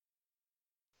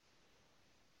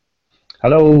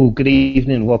Hello, good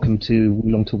evening. Welcome to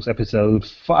Long Talks episode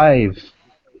 5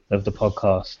 of the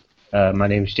podcast. My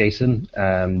name is Jason,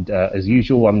 and as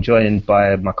usual, I'm joined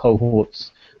by my cohorts,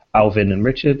 Alvin and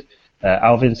Richard.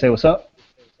 Alvin, say what's up.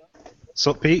 What's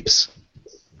up, peeps?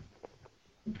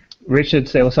 Richard,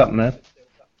 say what's up, man.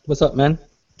 What's up, man?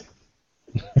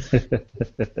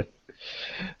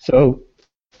 So,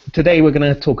 today we're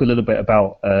going to talk a little bit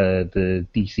about the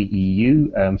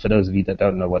DCEU. For those of you that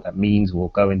don't know what that means, we'll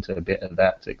go into a bit of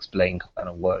that to explain kind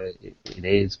of what it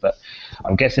is. But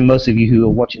I'm guessing most of you who are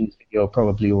watching this video have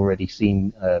probably already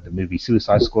seen the movie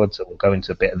Suicide Squad, so we'll go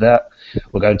into a bit of that.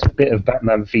 We'll go into a bit of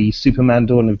Batman v Superman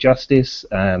Dawn of Justice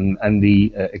and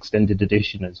the extended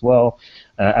edition as well.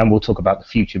 And we'll talk about the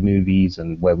future movies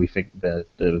and where we think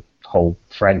the whole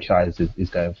franchise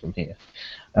is going from here.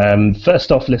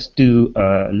 First off, let's do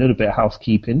a little bit of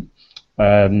housekeeping.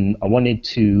 I wanted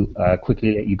to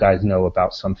quickly let you guys know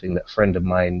about something that a friend of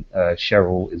mine,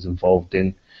 Cheryl, is involved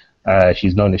in.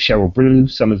 She's known as Cheryl Brew.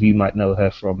 Some of you might know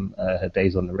her from her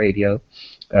days on the radio.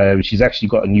 She's actually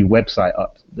got a new website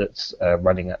up that's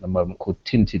running at the moment called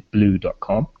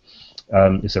tintedblue.com.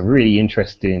 It's a really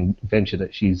interesting venture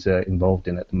that she's involved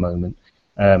in at the moment.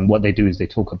 What they do is they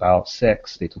talk about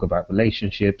sex, they talk about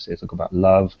relationships, they talk about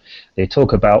love, they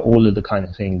talk about all of the kind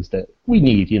of things that we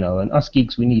need, and us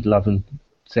geeks, we need love and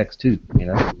sex too,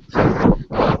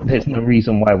 So there's no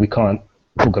reason why we can't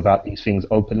talk about these things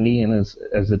openly and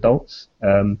as adults.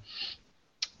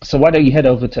 So why don't you head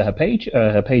over to her page?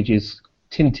 Her page is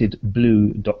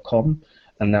tintedblue.com,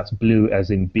 and that's blue as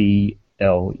in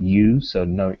BLU, so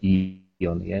no E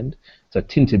on the end. So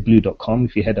tintedblue.com,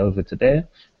 if you head over to there,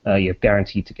 you're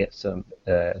guaranteed to get some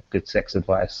good sex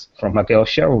advice from my girl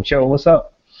Cheryl. Cheryl, what's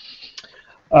up?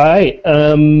 All right,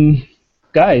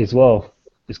 guys, well,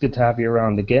 it's good to have you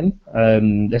around again.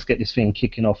 Let's get this thing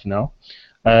kicking off now.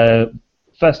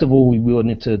 First of all, we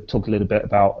wanted to talk a little bit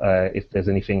about if there's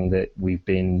anything that we've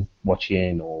been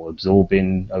watching or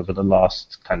absorbing over the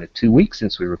last kind of 2 weeks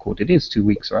since we recorded. It is 2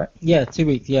 weeks, right? Yeah, 2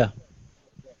 weeks, yeah.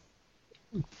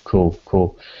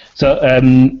 Cool. So,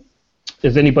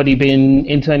 has anybody been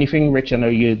into anything? Rich, I know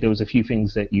there was a few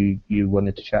things that you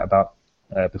wanted to chat about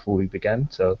before we began.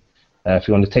 So, if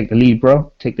you want to take the lead,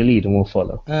 bro, take the lead and we'll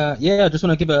follow. Yeah, I just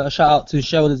want to give a shout out to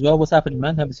Cheryl as well. What's happening,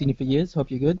 man? Haven't seen you for years.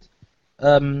 Hope you're good.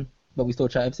 But we still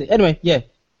chat every day. Anyway, yeah,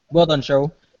 well done,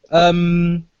 Cheryl.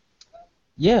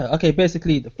 Yeah, okay.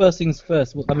 Basically, the first things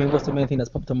first. I mean, what's the main thing that's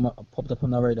popped up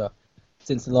on our radar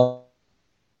since the last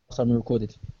time we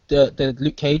recorded? The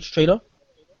Luke Cage trailer.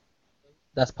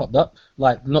 That's popped up,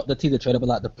 like not the teaser trailer, but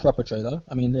like the proper trailer.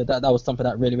 I mean, that was something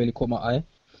that really caught my eye,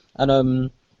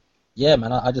 and yeah,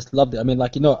 man, I just loved it. I mean,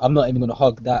 like I'm not even gonna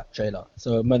hug that trailer.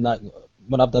 So when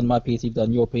I've done my piece, you've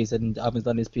done your piece, and Alvin's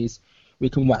done his piece, we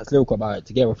can wax lyrical about it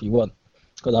together if you want,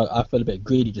 because I feel a bit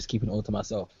greedy just keeping it all to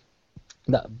myself.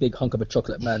 That big hunk of a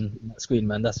chocolate man screen,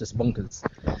 man, that's just bonkers.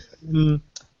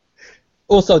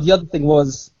 Also, the other thing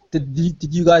was,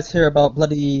 did you guys hear about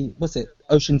bloody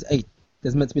Ocean's 8?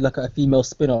 There's meant to be like a female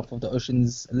spin-off of the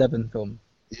Ocean's 11 film.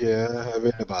 Yeah, I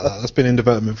read about that. That's been in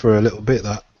development for a little bit,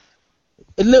 that.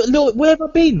 Where have I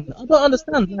been? I don't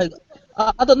understand. Like,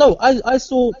 I don't know. I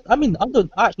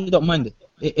actually don't mind it.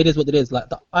 It is what it is. Like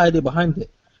the idea behind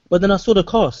it. But then I saw the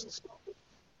cast,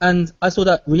 and I saw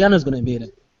that Rihanna's gonna be in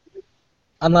it,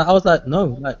 and like I was like,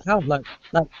 no, like how, like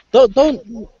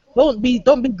don't be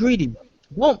greedy.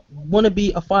 Don't want to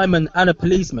be a fireman and a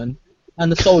policeman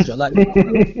and a soldier. Like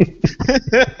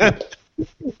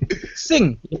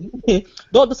sing.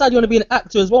 Don't decide you want to be an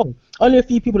actor as well. Only a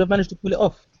few people have managed to pull it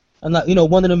off. And like,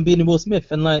 one of them being Will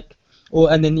Smith, and like,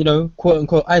 and then quote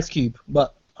unquote Ice Cube,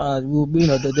 but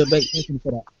the debate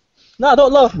for that. No,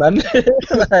 don't laugh, man.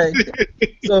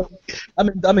 So, I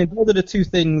mean, those are the two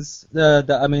things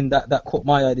that caught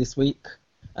my eye this week,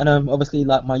 and obviously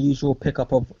like my usual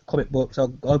pickup of comic books. I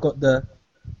got the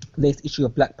latest issue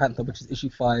of Black Panther, which is issue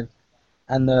 5,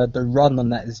 and the run on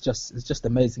that is just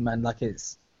amazing, man. Like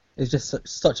it's just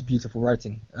such beautiful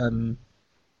writing.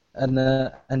 And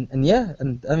yeah,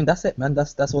 and I mean that's it, man.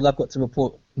 That's all I've got to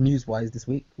report news-wise this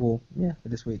week. Well, yeah, for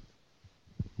this week.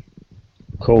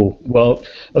 Cool. Well,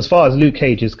 as far as Luke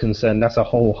Cage is concerned, that's a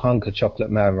whole hunk of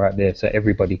chocolate man right there, so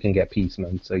everybody can get peace,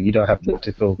 man. So you don't have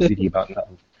to feel greedy about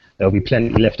nothing. There'll be plenty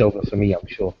left over for me, I'm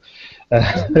sure.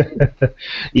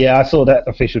 Yeah, I saw that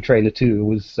official trailer too. It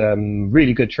was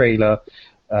really good trailer.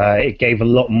 It gave a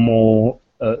lot more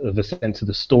of a sense of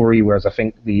the story, whereas I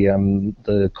think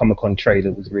the Comic-Con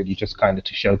trailer was really just kind of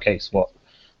to showcase what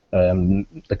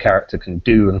the character can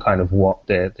do and kind of what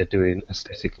they're doing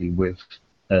aesthetically with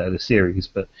the series.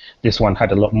 But this one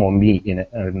had a lot more meat in it,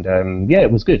 and yeah,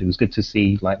 it was good. It was good to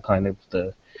see like kind of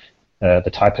the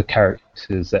the type of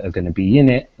characters that are going to be in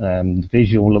it, the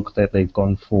visual look that they've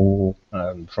gone for,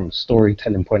 from a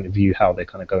storytelling point of view, how they're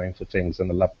kind of going for things,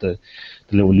 and I love the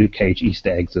little Luke Cage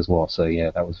Easter eggs as well. So yeah,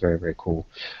 that was very, very cool.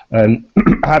 I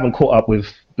haven't caught up with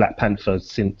Black Panther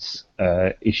since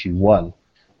issue 1,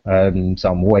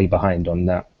 so I'm way behind on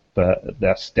that. But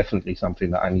that's definitely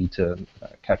something that I need to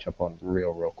catch up on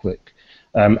real quick.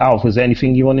 Alf, was there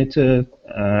anything you wanted to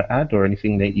add, or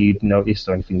anything that you'd noticed,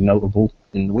 or anything notable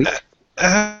in the week?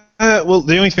 Well,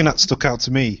 the only thing that stuck out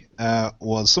to me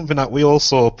was something that we all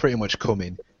saw pretty much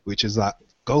coming, which is that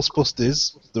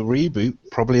Ghostbusters, the reboot,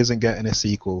 probably isn't getting a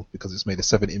sequel because it's made a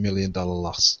 $70 million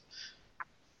loss.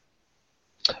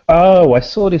 Oh, I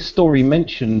saw this story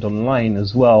mentioned online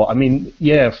as well. I mean,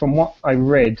 yeah, from what I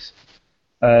read,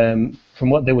 from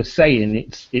what they were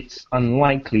saying, it's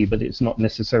unlikely, but it's not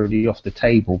necessarily off the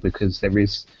table because there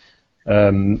is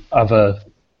other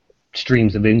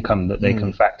streams of income that they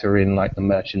can factor in, like the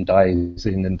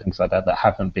merchandising and things like that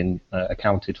haven't been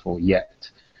accounted for yet.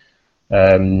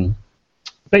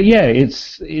 But yeah,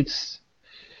 it's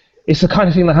the kind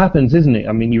of thing that happens, isn't it?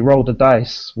 I mean, you roll the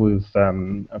dice with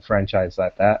a franchise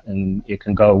like that, and it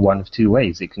can go one of two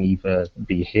ways. It can either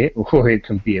be a hit or it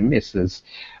can be a miss, as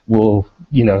we'll,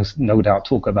 no doubt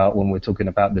talk about when we're talking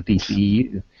about the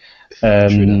DCEU.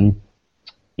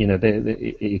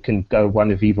 It can go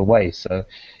one of either way. So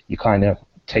you kind of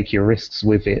take your risks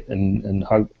with it and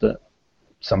hope that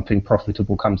something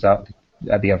profitable comes out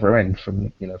at the other end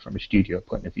from a studio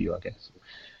point of view, I guess.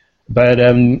 But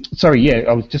sorry, yeah,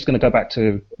 I was just going to go back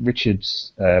to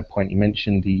Richard's point. He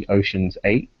mentioned the Ocean's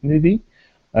 8 movie.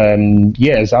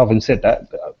 Yeah, as Alvin said, that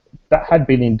had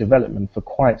been in development for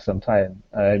quite some time.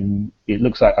 It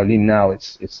looks like only now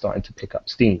it's starting to pick up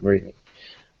steam, really.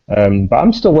 But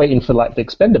I'm still waiting for like the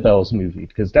Expendables movie,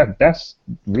 because that's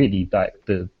really like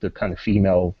the kind of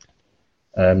female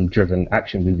driven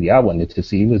action movie I wanted to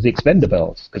see was the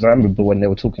Expendables, because I remember when they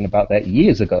were talking about that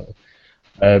years ago.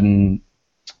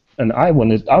 And I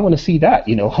want to see that,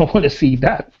 I want to see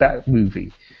that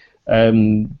movie.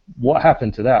 What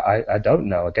happened to that? I don't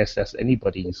know. I guess that's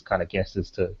anybody's kind of guess as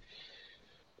to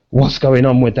what's going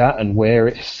on with that and where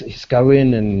it's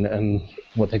going and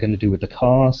what they're going to do with the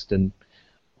cast. And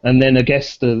then I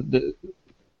guess the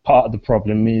part of the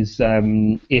problem is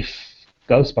if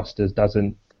Ghostbusters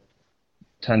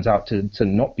turns out to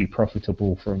not be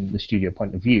profitable from the studio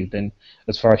point of view, then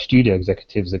as far as studio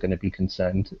executives are going to be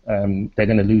concerned, they're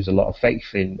going to lose a lot of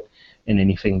faith in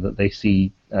anything that they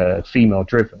see female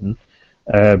driven,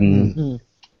 and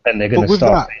they're going to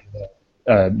start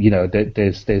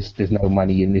saying, there's no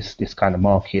money in this kind of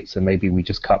market, so maybe we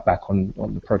just cut back on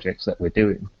the projects that we're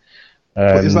doing.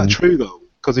 But is that true though?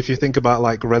 Because if you think about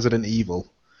like Resident Evil,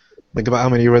 think about how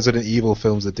many Resident Evil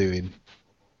films they're doing,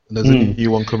 and there's a new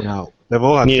one coming out. They've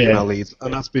all had female leads,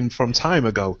 and that's been from time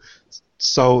ago.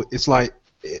 So it's like,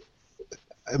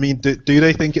 I mean, do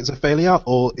they think it's a failure,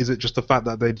 or is it just the fact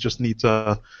that they just need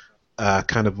to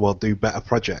do better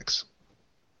projects?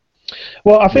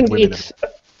 Well, I think it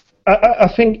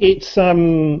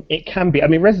can be. I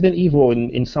mean, Resident Evil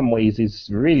in some ways is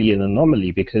really an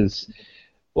anomaly, because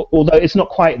although it's not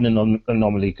quite an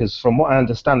anomaly, because from what I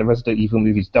understand, the Resident Evil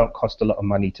movies don't cost a lot of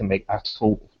money to make at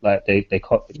all. Like they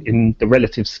cost, in the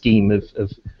relative scheme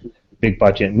of big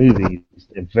budget movies,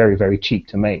 they're very, very cheap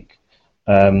to make.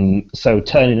 So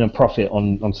turning a profit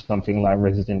on something like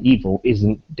Resident Evil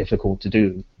isn't difficult to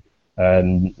do.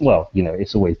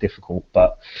 It's always difficult,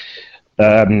 but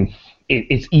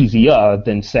it's easier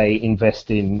than, say,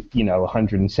 investing,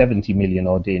 170 million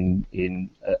odd in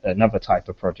another type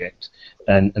of project,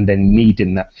 and then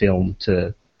needing that film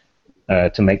to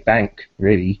make bank,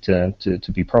 really, to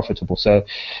be profitable. So,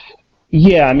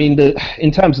 yeah, I mean,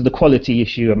 in terms of the quality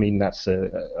issue, I mean, that's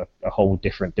a whole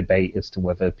different debate as to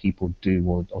whether people do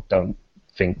or don't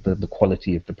think that the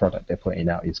quality of the product they're putting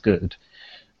out is good.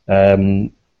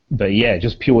 But yeah,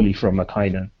 just purely from a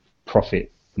kind of profit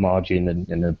margin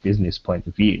and a business point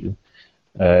of view,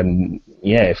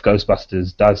 if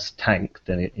Ghostbusters does tank,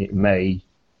 then it may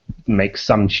make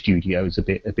some studios a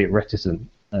bit reticent.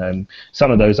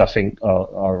 Some of those, I think,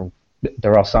 are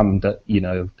there are some that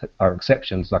are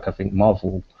exceptions. Like I think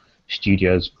Marvel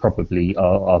Studios probably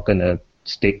are going to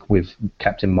stick with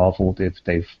Captain Marvel.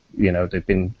 They're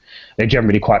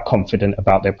generally quite confident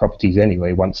about their properties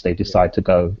anyway. Once they decide to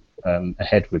go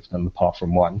ahead with them, apart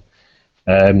from one.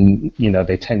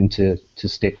 They tend to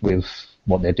stick with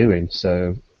what they're doing.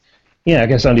 So, yeah, I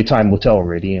guess only time will tell,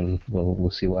 really, and we'll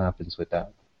see what happens with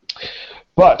that.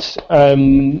 But,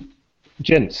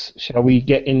 gents, shall we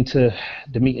get into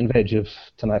the meat and veg of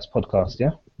tonight's podcast,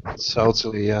 yeah?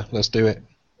 Totally, yeah. Let's do it.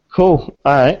 Cool.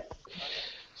 All right.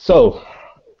 So,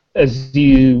 as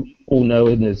you all know,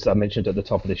 and as I mentioned at the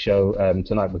top of the show,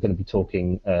 tonight we're going to be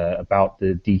talking about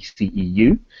the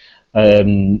DCEU.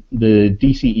 The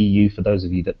DCEU, for those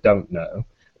of you that don't know,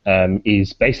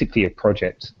 is basically a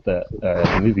project that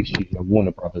the movie studio Warner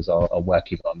Brothers are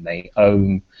working on. They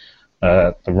own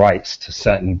the rights to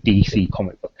certain DC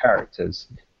comic book characters.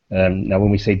 Now,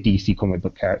 when we say DC comic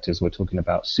book characters, we're talking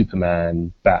about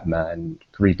Superman, Batman,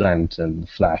 Green Lantern,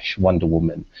 Flash, Wonder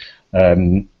Woman,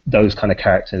 those kind of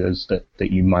characters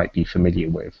that you might be familiar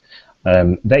with.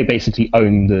 They basically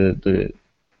own the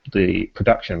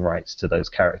production rights to those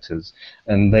characters,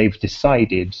 and they've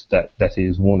decided that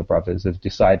is Warner Brothers have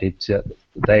decided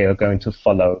they are going to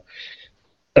follow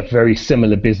a very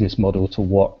similar business model to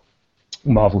what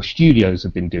Marvel Studios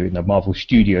have been doing. Now, Marvel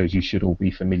Studios, you should all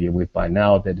be familiar with by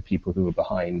now. They're the people who are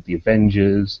behind the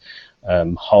Avengers,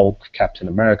 Hulk, Captain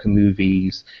America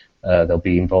movies. They'll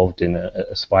be involved in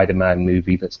a Spider-Man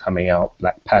movie that's coming out,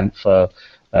 Black Panther,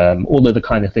 all of the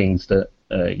kind of things that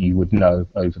you would know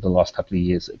over the last couple of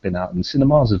years that have been out in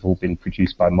cinemas have all been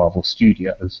produced by Marvel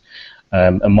Studios.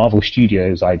 And Marvel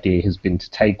Studios' idea has been to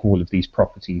take all of these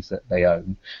properties that they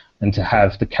own and to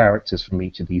have the characters from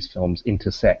each of these films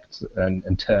intersect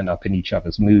and turn up in each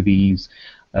other's movies,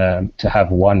 to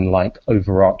have one like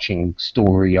overarching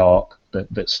story arc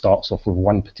that starts off with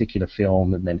one particular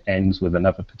film and then ends with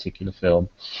another particular film,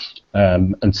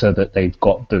 and so that they've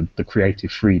got the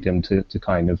creative freedom to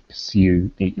kind of pursue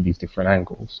these different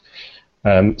angles.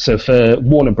 So for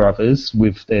Warner Brothers,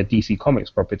 with their DC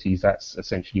Comics properties, that's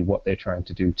essentially what they're trying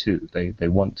to do too. They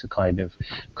want to kind of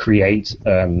create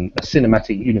a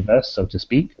cinematic universe, so to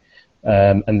speak,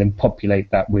 and then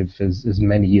populate that with as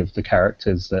many of the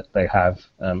characters that they have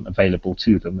available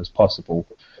to them as possible,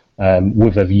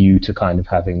 with a view to kind of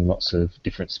having lots of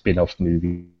different spin-off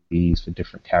movies for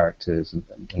different characters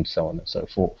and so on and so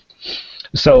forth.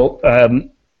 So,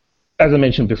 as I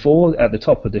mentioned before, at the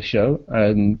top of the show,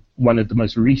 one of the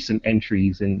most recent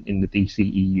entries in the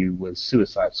DCEU was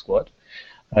Suicide Squad.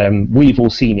 We've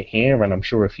all seen it here, and I'm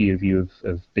sure a few of you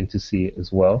have been to see it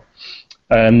as well.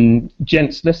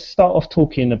 Gents, let's start off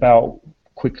talking about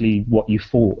quickly what you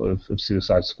thought of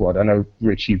Suicide Squad. I know,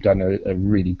 Rich, you've done a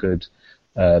really good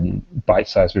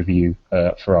bite-sized review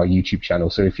for our YouTube channel.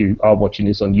 So if you are watching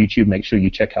this on YouTube, make sure you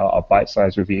check out our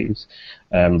bite-sized reviews.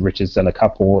 Rich has done a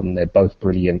couple, and they're both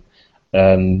brilliant.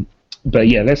 But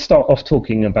yeah, let's start off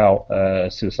talking about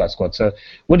Suicide Squad. So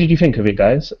what did you think of it,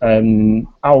 guys?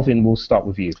 Alvin, we'll start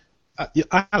with you.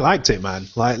 I liked it, man.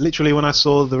 Like, literally, when I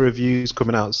saw the reviews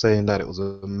coming out saying that it was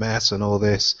a mess and all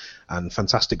this, and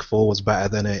Fantastic Four was better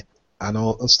than it,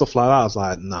 and stuff like that, I was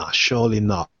like, nah, surely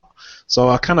not. So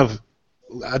I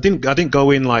didn't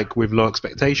go in like with low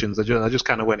expectations. I just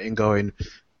kind of went in going,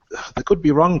 they could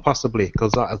be wrong possibly,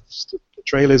 because the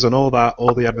trailers and all that,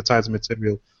 all the advertising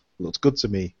material looked good to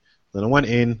me. Then I went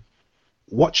in,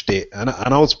 watched it, and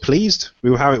I was pleased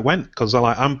with how it went, because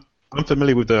I'm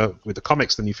familiar with the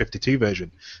comics, the New 52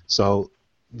 version. So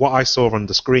what I saw on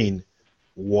the screen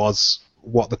was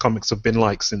what the comics have been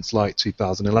like since like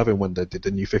 2011 when they did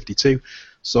the New 52.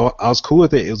 So I was cool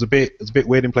with it. It was a bit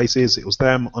weird in places. It was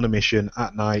them on a mission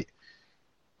at night.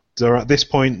 They're at this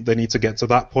point, they need to get to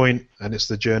that point, and it's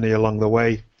the journey along the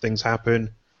way. Things happen,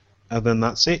 and then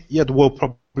that's it. Yeah, there were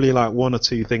probably like one or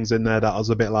two things in there that I was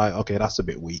a bit like, okay, that's a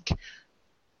bit weak.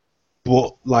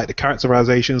 But like the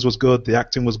characterizations was good, the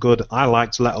acting was good. I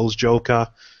liked Leto's Joker.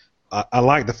 I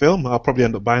liked the film. I'll probably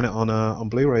end up buying it on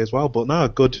Blu-ray as well. But no, a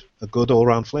good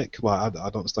all-round flick. Well, I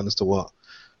don't understand as to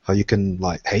how you can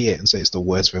like hate it and say it's the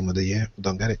worst film of the year. I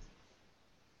don't get it.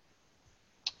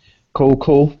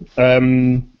 Cool.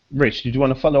 Rich, did you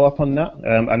want to follow up on that?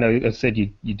 I know, as I said,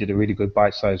 you did a really good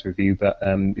bite-sized review, but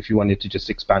if you wanted to just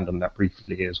expand on that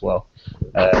briefly as well,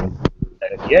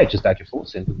 yeah, just add your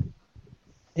thoughts in.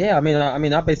 Yeah, I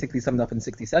mean, I basically summed it up in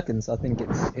 60 seconds. I think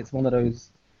it's one of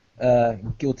those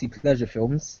guilty pleasure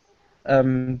films.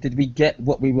 Did we get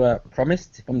what we were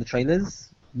promised from the trailers?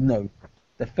 No.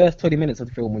 The first 20 minutes of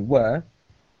the film we were,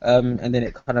 and then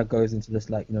it kind of goes into just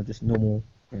like just normal,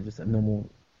 just a normal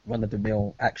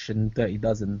run-of-the-mill action, Dirty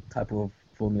Dozen type of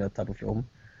formula type of film.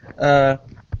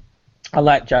 I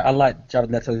like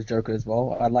Jared Leto's Joker as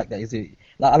well. I like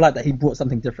that he brought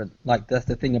something different. Like, that's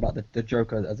the thing about the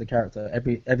Joker as a character.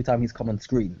 Every time he's come on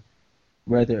screen,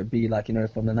 whether it be like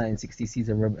from the 1960s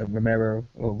season Romero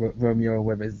or Romeo, or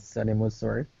whatever his surname was.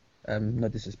 Sorry, no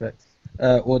disrespect.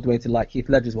 All the way to like Heath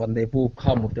Ledger's one, they've all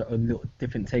come with their own little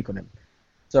different take on him.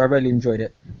 So I really enjoyed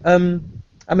it. I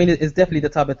mean, it's definitely the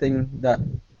type of thing that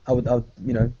I would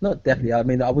not definitely. I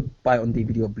mean, I would buy it on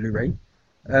DVD or Blu-ray.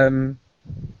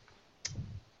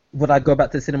 Would I go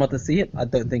back to the cinema to see it? I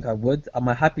don't think I would. Am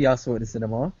I happy I saw it in the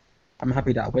cinema? I'm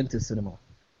happy that I went to the cinema.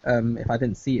 If I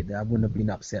didn't see it there, I wouldn't have been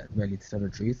upset, really, to tell the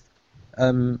truth.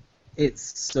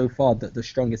 It's so far the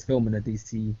strongest film in the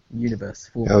DC universe.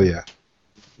 Oh yeah.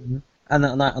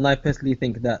 And I personally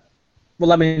think that.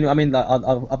 Well, I mean, like,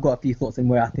 I've got a few thoughts in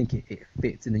where I think it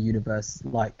fits in the universe,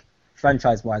 like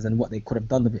franchise-wise, and what they could have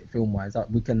done with it film-wise.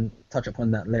 We can touch upon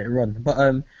that later on. But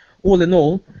all in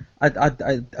all,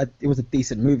 it was a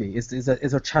decent movie. It's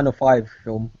a Channel 5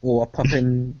 film, or a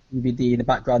pop-in DVD in the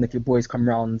background if your boys come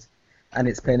round and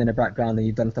it's playing in the background and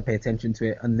you don't have to pay attention to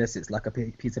it unless it's like a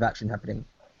piece of action happening.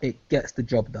 It gets the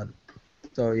job done.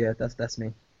 So yeah, that's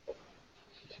me.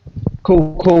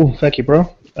 Cool. Thank you,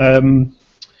 bro.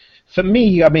 For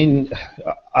me, I mean,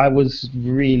 I was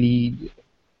really...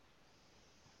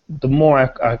 The more I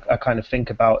kind of think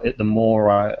about it, the more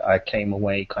I came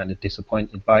away kind of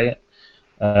disappointed by it.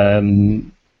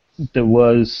 There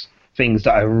was things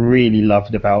that I really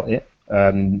loved about it.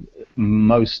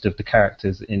 Most of the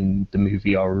characters in the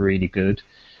movie are really good.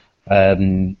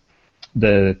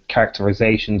 The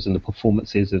characterizations and the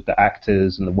performances of the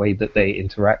actors and the way that they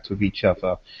interact with each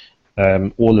other,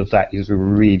 all of that is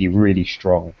really, really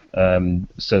strong.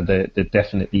 So there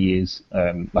definitely is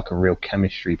like a real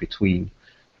chemistry between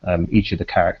each of the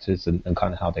characters and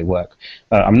kind of how they work.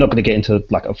 I'm not going to get into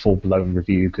like a full-blown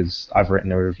review because I've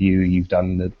written a review, you've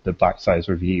done the bite-sized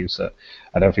review, so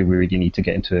I don't think we really need to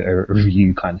get into a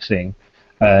review kind of thing.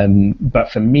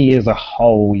 But for me as a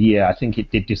whole, yeah, I think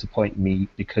it did disappoint me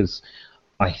because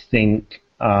I think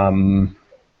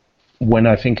when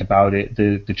I think about it,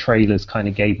 the trailers kind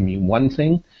of gave me one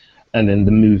thing and then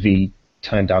the movie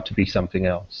turned out to be something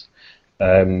else.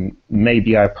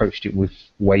 Maybe I approached it with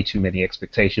way too many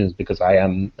expectations because I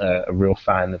am a real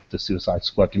fan of the Suicide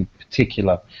Squad, in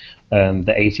particular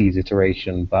the 80s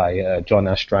iteration by John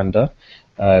Ostrander.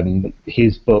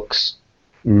 His books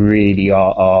really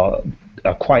are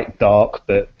quite dark,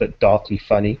 but darkly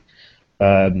funny.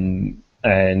 And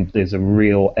there's a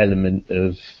real element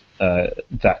of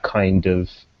that kind of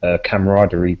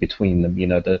camaraderie between them. You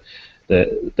know, the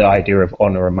idea of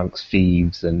honor amongst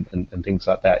thieves and things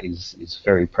like that is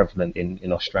very prevalent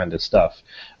in Ostrander's stuff.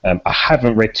 I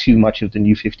haven't read too much of the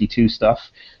New 52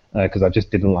 stuff because I just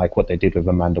didn't like what they did with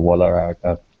Amanda Waller.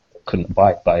 I couldn't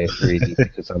abide by it really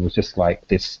because I was just like,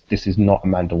 this is not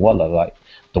Amanda Waller. Like,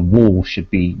 the Wall should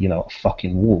be, you know, a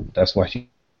fucking wall. That's why she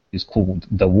is called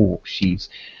the Wall. She's,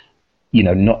 you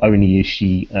know, not only is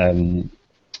she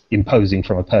imposing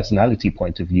from a personality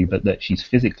point of view, but that she's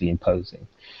physically imposing.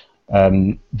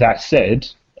 That said,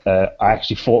 I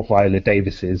actually thought Viola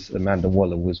Davis's Amanda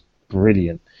Waller was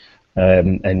brilliant.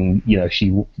 And you know,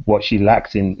 what she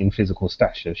lacked in physical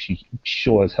stature, she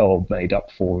sure as hell made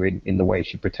up for in the way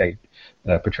she portrayed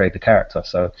the character.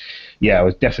 So yeah, I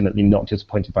was definitely not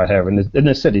disappointed by her. And as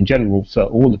I said, in general, for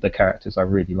all of the characters, I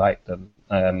really liked them.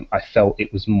 I felt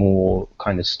it was more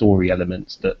kind of story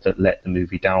elements that let the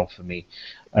movie down for me.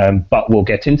 But we'll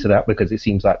get into that because it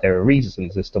seems like there are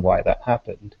reasons as to why that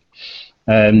happened.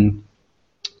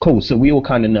 Cool. So we all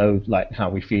kind of know like how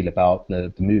we feel about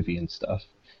the movie and stuff.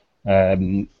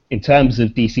 In terms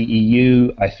of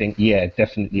DCEU, I think, yeah,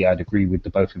 definitely I'd agree with the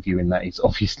both of you in that it's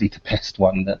obviously the best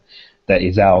one that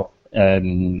is out.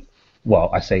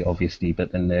 Well, I say obviously,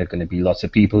 but then there are going to be lots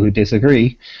of people who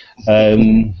disagree.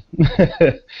 But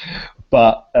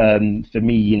for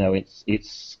me, you know,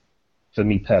 it's for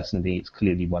me personally, it's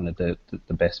clearly one of the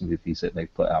best movies that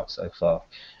they've put out so far.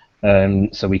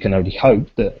 So we can only hope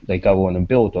that they go on and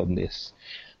build on this.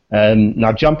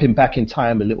 Now, jumping back in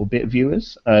time a little bit,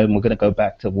 viewers, we're going to go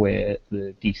back to where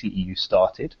the DCEU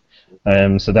started.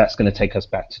 So that's going to take us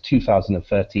back to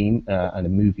 2013 and a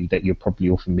movie that you're probably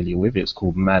all familiar with. It's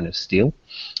called Man of Steel.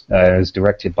 It was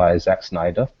directed by Zack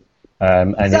Snyder.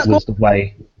 And it was the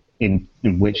way in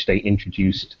which they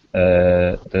introduced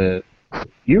the...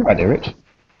 You right there, Rich?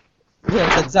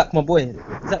 Yeah, it's Zack, my boy.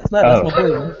 Zack Snyder, that's my boy,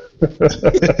 man.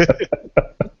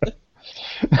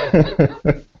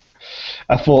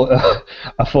 I thought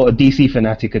a DC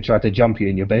fanatic had tried to jump you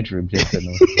in your bedroom,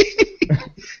 Jason.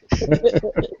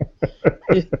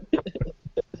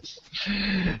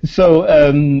 So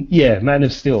yeah, Man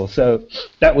of Steel. So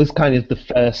that was kind of the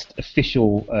first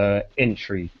official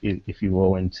entry, if you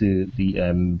will, into the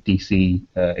DC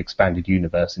expanded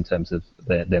universe in terms of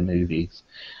their movies.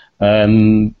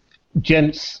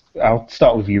 Gents, I'll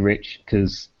start with you, Rich,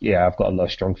 because yeah, I've got a lot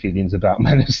of strong feelings about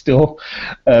Man of Steel.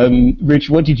 Rich,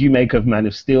 what did you make of Man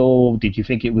of Steel? Did you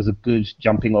think it was a good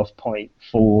jumping off point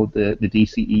for the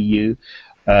DCEU?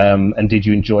 And did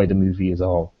you enjoy the movie as a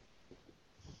whole?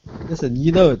 Listen,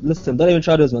 don't even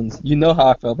try those ones. You know how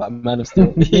I feel about Man of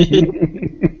Steel.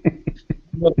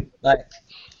 like,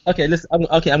 okay, listen.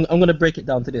 I'm gonna break it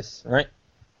down to this. All right.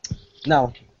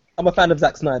 Now, I'm a fan of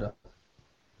Zack Snyder.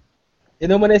 You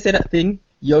know when they say that thing,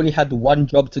 you only had one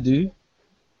job to do.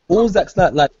 All Zack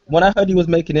Snyder, like when I heard he was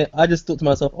making it, I just thought to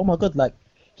myself, oh my god, like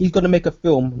he's gonna make a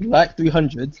film like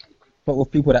 300, but with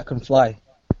people that can fly.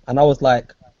 And I was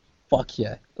like, fuck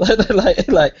yeah,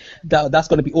 like that's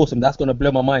gonna be awesome. That's gonna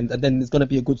blow my mind, and then it's gonna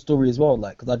be a good story as well.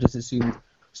 Like, because I just assumed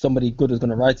somebody good was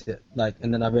gonna write it. Like,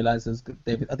 and then I realized it was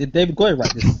David Goyer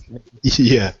write this.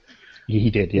 Yeah,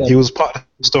 he did. Yeah, he was part of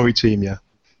the story team. Yeah.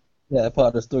 Yeah, part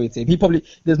of the story team.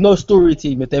 There's no story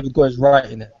team if David Goyer is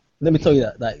writing it. Let me tell you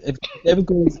that. Like, if David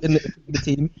Goyer is in the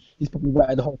team, he's probably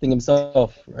writing the whole thing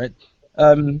himself, right?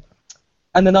 And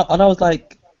then I was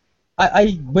like,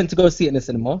 I went to go see it in the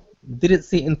cinema. Didn't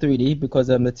see it in 3D because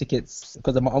the tickets,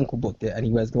 because my uncle booked it and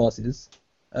he wears glasses.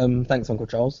 Thanks, Uncle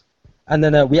Charles. And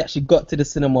then we actually got to the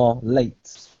cinema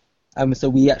late. So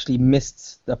we actually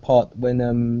missed the part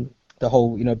when the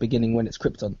whole beginning when it's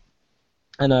Krypton.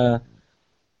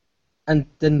 And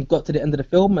then got to the end of the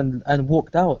film and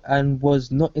walked out and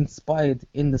was not inspired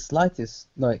in the slightest.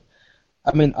 Like,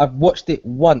 I mean, I've watched it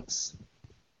once,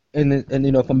 and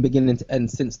from beginning to end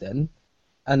since then,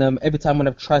 and every time when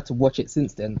I've tried to watch it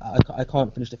since then, I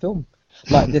can't finish the film.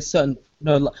 Like, there's certain,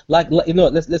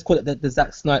 let's call it the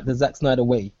Zack Snyder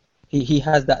way. He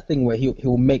has that thing where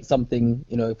he'll make something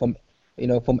for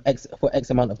X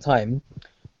amount of time,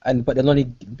 but there'll only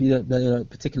be a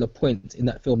particular point in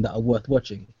that film that are worth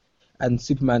watching. And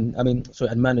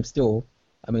and Man of Steel,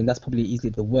 that's probably easily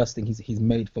the worst thing he's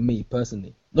made for me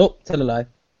personally. Nope, tell a lie.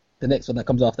 The next one that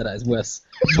comes after that is worse.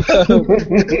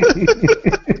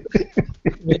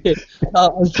 I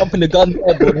was jumping the gun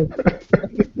there,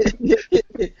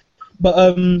 but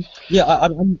yeah,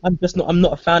 I'm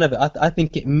not a fan of it. I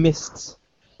think it missed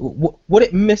what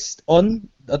it missed on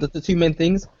the two main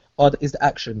things is the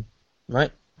action,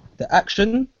 right? The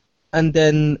action. And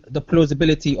then the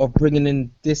plausibility of bringing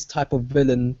in this type of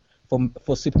villain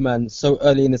for Superman so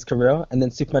early in his career, and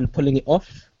then Superman pulling it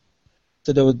off.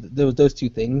 So there was those two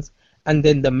things, and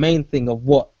then the main thing of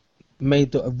what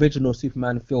made the original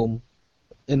Superman film,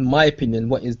 in my opinion,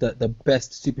 what is the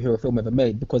best superhero film ever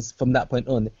made, because from that point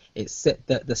on, it set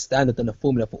the standard and the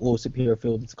formula for all superhero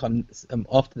films to come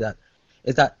after that,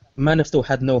 is that Man of Steel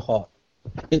had no heart.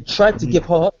 It tried to give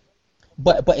heart,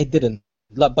 but it didn't.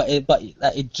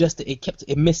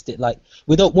 It missed it. Like,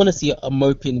 we don't want to see a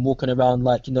moping walking around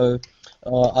like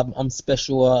I'm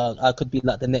special. I could be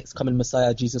like the next coming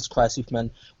Messiah, Jesus Christ,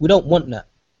 Superman. We don't want that.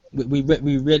 We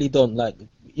really don't. Like,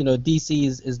 DC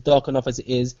is dark enough as it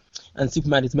is, and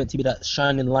Superman is meant to be that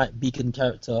shining light beacon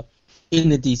character in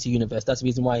the DC universe. That's the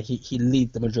reason why he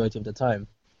leads the majority of the time.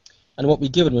 And what we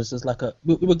given was just like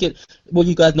we were given. Well,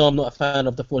 you guys know I'm not a fan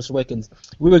of The Force Awakens.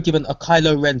 We were given a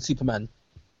Kylo Ren Superman.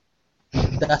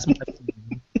 That's my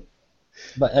opinion.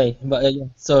 But yeah.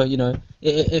 So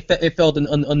it failed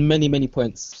on many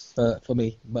points for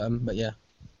me. But yeah.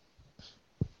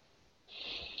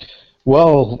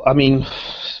 Well, I mean,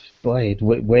 boy,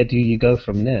 where do you go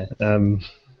from there?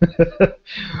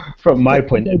 From my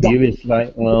point of view, it's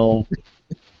like, well,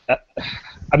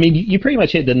 I mean, you pretty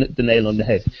much hit the nail on the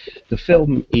head. The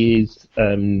film is,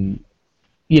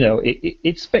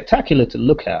 it's spectacular to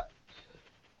look at.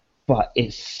 But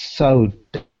it's so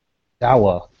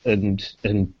dour and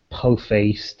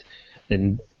po-faced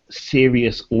and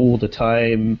serious all the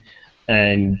time,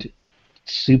 and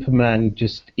Superman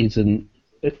just isn't.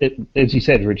 As you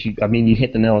said, Rich, I mean, you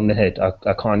hit the nail on the head.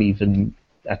 I can't even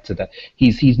add to that.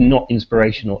 He's not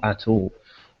inspirational at all.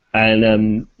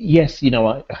 And yes,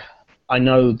 I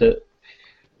know that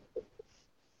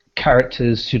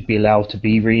characters should be allowed to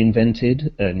be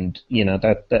reinvented, and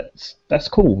that's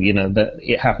cool. That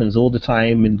it happens all the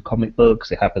time in comic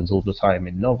books, it happens all the time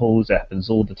in novels, it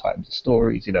happens all the time in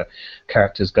stories.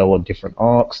 Characters go on different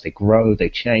arcs, they grow, they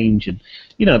change, and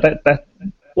that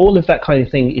all of that kind of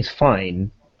thing is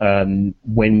fine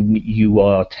when you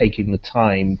are taking the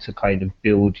time to kind of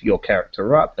build your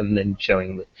character up and then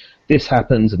showing that this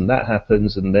happens and that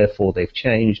happens and therefore they've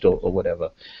changed or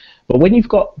whatever. But when you've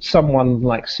got someone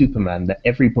like Superman that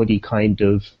everybody kind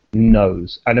of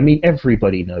knows, and I mean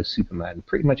everybody knows Superman,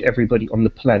 pretty much everybody on the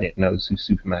planet knows who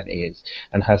Superman is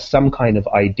and has some kind of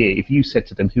idea. If you said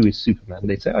to them, who is Superman?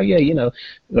 They'd say, oh yeah,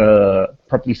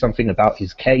 probably something about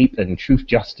his cape and truth,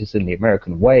 justice, and the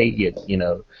American way,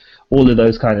 all of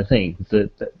those kind of things,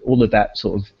 all of that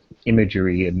sort of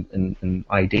imagery and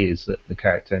ideas that the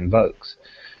character invokes.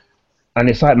 And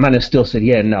it's like Man of Steel said,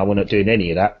 yeah, no, we're not doing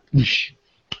any of that.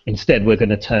 Instead, we're going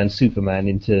to turn Superman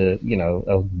into,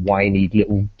 a whiny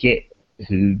little git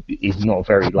who is not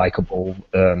very likable,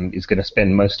 is going to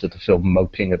spend most of the film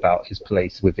moping about his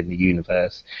place within the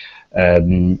universe.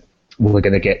 We're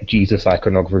going to get Jesus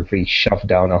iconography shoved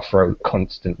down our throat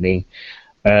constantly.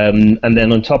 And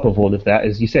then on top of all of that,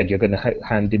 as you said, you're going to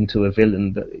hand him to a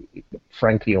villain that,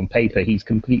 frankly, on paper, he's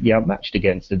completely outmatched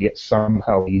against, and yet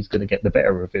somehow he's going to get the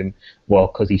better of him, well,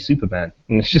 because he's Superman.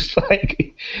 And it's just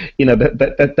like, you know,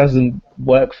 that doesn't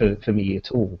work for me at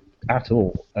all.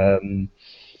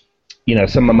 You know,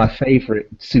 some of my favorite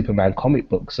Superman comic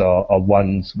books are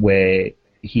ones where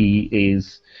he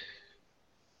is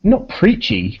not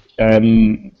preachy,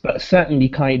 but certainly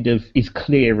kind of is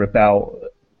clear about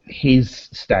his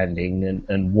standing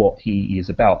and what he is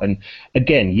about. And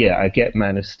again, yeah, I get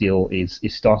Man of Steel is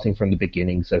starting from the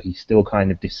beginning, so he's still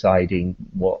kind of deciding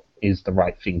what is the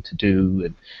right thing to do.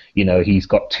 And, you know, he's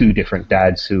got two different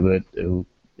dads who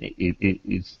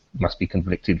must be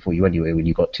conflicted for you anyway when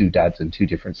you've got two dads and two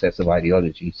different sets of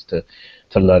ideologies to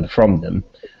learn from them.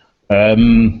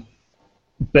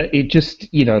 But it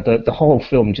just, you know, the whole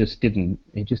film just didn't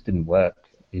work.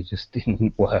 It just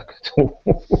didn't work at all.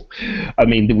 I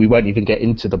mean, we won't even get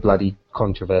into the bloody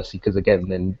controversy because, again,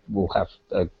 then we'll have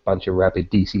a bunch of rabid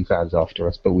DC fans after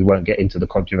us, but we won't get into the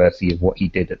controversy of what he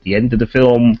did at the end of the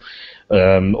film,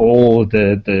 or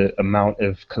the amount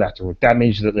of collateral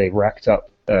damage that they racked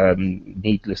up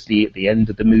needlessly at the end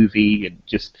of the movie, and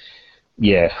just,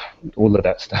 yeah, all of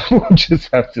that stuff we'll just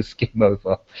have to skim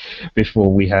over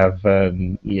before we have,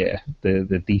 the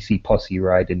DC posse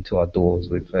ride into our doors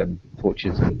with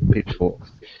torches and pitchforks.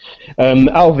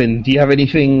 Alvin, do you have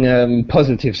anything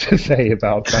positive to say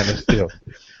about Man of Steel?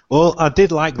 Well, I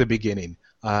did like the beginning.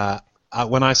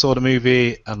 When I saw the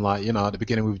movie, and like, you know, at the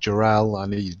beginning with Jor-El,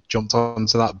 and he jumped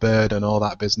onto that bird and all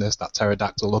that business, that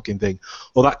pterodactyl-looking thing,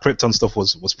 all that Krypton stuff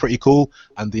was pretty cool.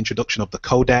 And the introduction of the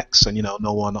Codex, and, you know,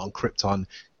 no one on Krypton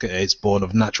is born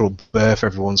of natural birth.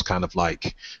 Everyone's kind of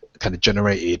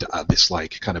generated at this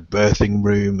like kind of birthing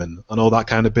room and all that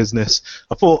kind of business.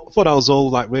 I thought that was all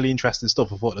like really interesting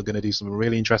stuff. I thought they were going to do something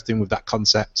really interesting with that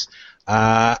concept.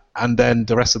 And then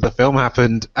the rest of the film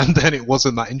happened, and then it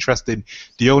wasn't that interesting.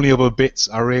 The only other bits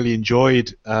I really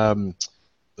enjoyed, the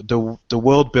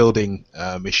world building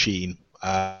machine,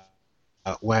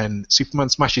 when Superman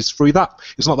smashes through that.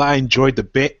 It's not that I enjoyed the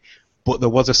bit, but there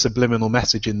was a subliminal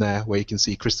message in there where you can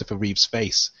see Christopher Reeve's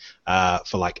face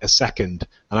for like a second.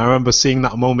 And I remember seeing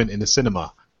that moment in the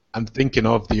cinema and thinking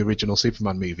of the original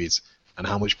Superman movies and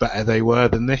how much better they were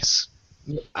than this.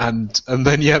 And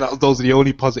then, yeah, those are the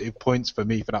only positive points for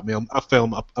me for that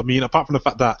film. I mean, apart from the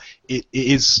fact that it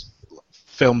is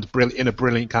filmed in a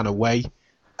brilliant kind of way,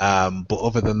 but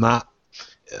other than that,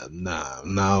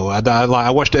 no. I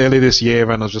watched it earlier this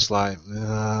year and I was just like,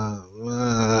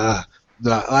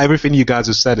 everything you guys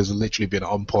have said has literally been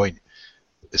on point.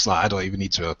 It's like I don't even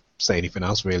need to say anything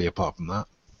else really apart from that.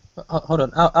 Hold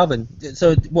on, Alvin.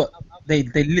 So what? They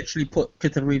literally put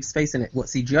Christopher Reeve's face in it. What,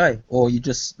 CGI? Or you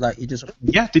just?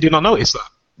 Yeah. Did you not notice that?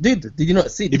 Dude, did you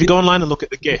not see? If you go online and look at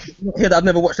the GIF. Hear that I've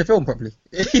never watched the film properly.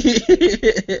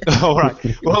 All right.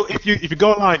 Well, if you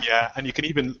go online, yeah, and you can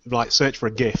even like search for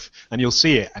a GIF, and you'll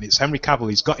see it, and it's Henry Cavill.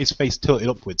 He's got his face tilted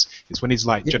upwards. It's when he's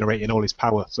like generating all his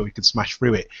power, so he can smash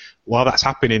through it. While that's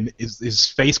happening, his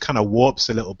face kind of warps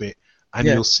a little bit, and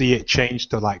you'll see it change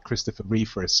to like Christopher Reeve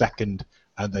for a second,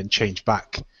 and then change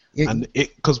back. And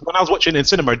because when I was watching it in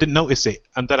cinema, I didn't notice it,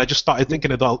 and then I just started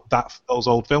thinking about those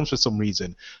old films for some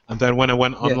reason. And then when I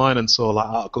went online and saw like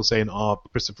articles saying, "Oh,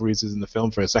 Christopher Reeve is in the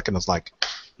film," for a second, I was like,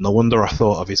 "No wonder I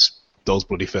thought of those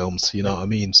bloody films." You know what I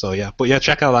mean? So yeah, but yeah,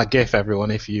 check out that GIF,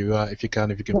 everyone, if you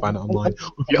can find it online.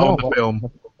 If you're on the film,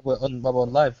 we're on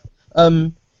live.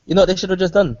 You know what they should have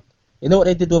just done? You know what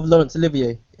they did with Laurence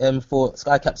Olivier for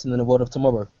Sky Captain in the World of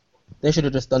Tomorrow? They should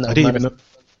have just done that. I didn't even know.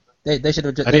 They should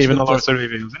have just. I didn't even know Laurence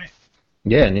Olivier was in it.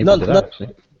 Yeah, neither did I,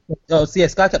 actually. Oh, so yeah,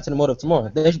 Sky Captain in the World of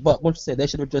Tomorrow. But what you say? They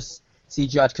should have just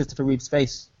CGI'd Christopher Reeve's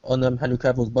face on Henry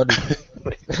Cavill's body.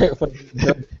 Fuck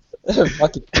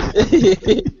it.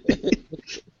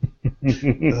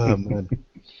 Oh man.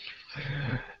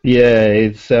 Yeah,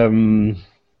 it's so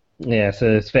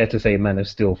it's fair to say Man of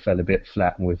Steel fell a bit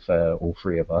flat with all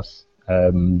three of us.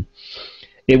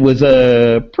 It was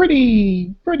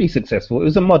pretty successful. It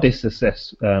was a modest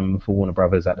success for Warner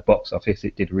Brothers at the box office.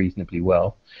 It did reasonably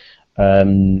well.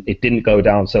 It didn't go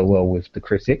down so well with the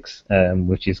critics,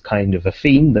 which is kind of a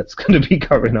theme that's going to be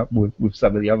going up with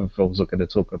some of the other films we're going to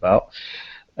talk about.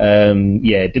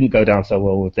 It didn't go down so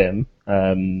well with them,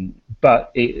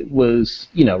 but it was,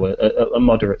 a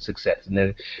moderate success.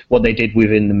 And what they did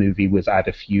within the movie was add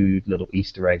a few little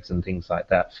Easter eggs and things like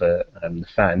that for the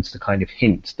fans to kind of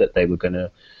hint that they were going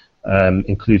to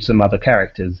include some other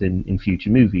characters in future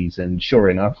movies. And sure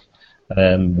enough,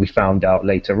 we found out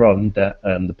later on that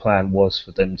the plan was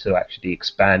for them to actually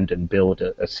expand and build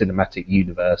a cinematic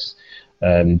universe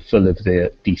full of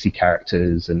the DC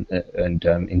characters and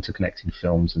interconnecting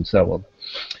films and so on.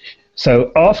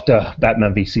 So after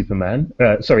Batman v Superman,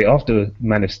 after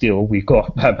Man of Steel, we've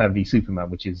got Batman v Superman,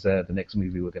 which is the next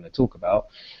movie we're going to talk about.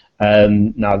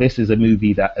 Now, this is a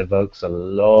movie that evokes a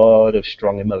lot of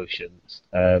strong emotions.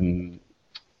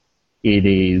 It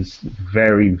is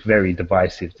very, very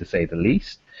divisive, to say the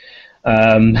least.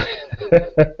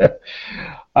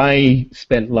 I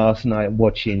spent last night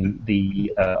watching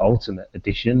the Ultimate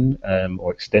Edition,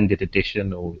 or Extended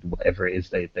Edition, or whatever it is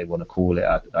they want to call it,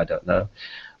 I don't know,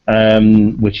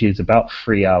 which is about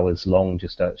 3 hours long,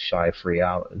 just shy of 3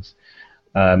 hours,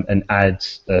 and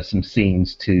adds some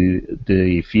scenes to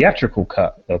the theatrical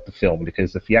cut of the film,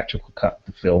 because the theatrical cut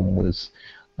of the film was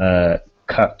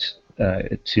cut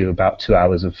to about 2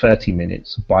 hours and 30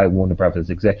 minutes by Warner Brothers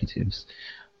executives,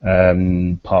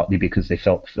 partly because they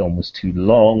felt the film was too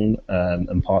long,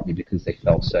 and partly because they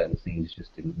felt certain things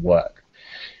just didn't work.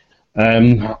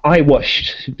 I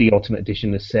watched the Ultimate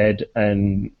Edition, as said,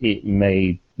 and it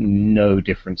made no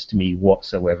difference to me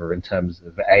whatsoever in terms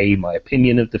of A, my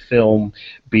opinion of the film,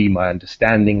 B, my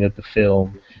understanding of the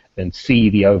film, and C,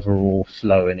 the overall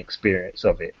flow and experience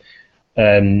of it.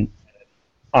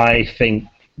 I think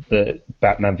that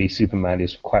Batman v Superman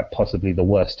is quite possibly the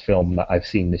worst film that I've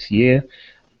seen this year.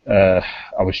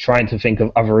 I was trying to think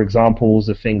of other examples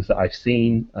of things that I've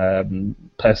seen,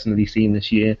 personally seen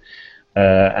this year,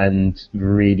 and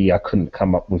really I couldn't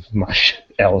come up with much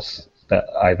else that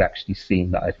I've actually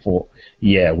seen that I thought,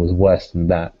 was worse than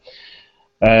that.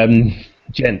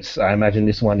 Gents, I imagine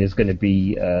this one is going to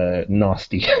be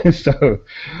nasty, so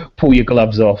pull your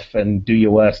gloves off and do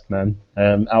your worst, man.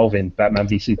 Alvin, Batman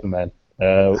v Superman.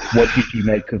 What did you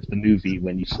make of the movie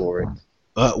when you saw it?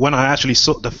 When I actually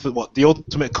saw the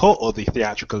Ultimate Cut or the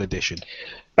theatrical edition?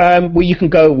 Well, you can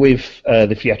go with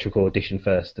the theatrical edition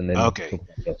first, and then. Okay.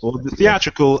 Well, the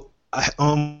theatrical,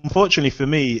 unfortunately for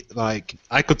me, like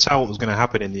I could tell what was going to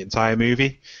happen in the entire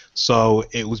movie, so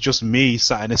it was just me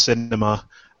sat in a cinema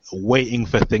waiting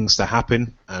for things to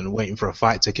happen and waiting for a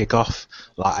fight to kick off.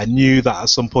 Like I knew that at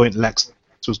some point Lex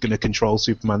was going to control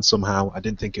Superman somehow. I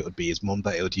didn't think it would be his mum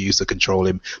that it would use to control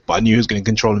him, but I knew he was going to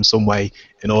control him some way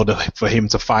in order for him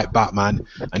to fight Batman.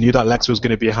 I knew that Lex was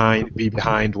going to be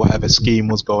behind whatever scheme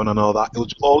was going on, all that. It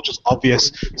was all just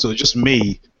obvious. So it was just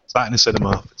me sat in the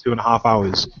cinema for 2.5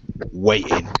 hours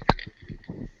waiting.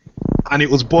 And it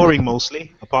was boring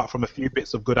mostly, apart from a few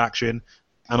bits of good action.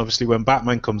 And obviously when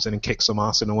Batman comes in and kicks some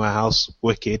ass in a warehouse,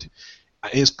 wicked.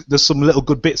 There's some little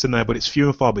good bits in there, but it's few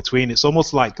and far between. It's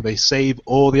almost like they save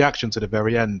all the action to the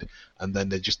very end, and then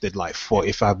they just did like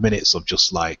 45 minutes of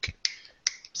just like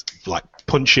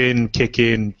punching,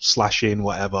 kicking, slashing,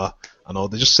 whatever, and all.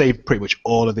 They just saved pretty much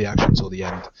all of the action till the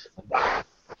end.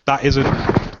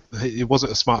 It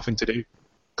wasn't a smart thing to do,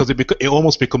 because it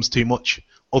almost becomes too much.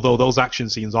 Although those action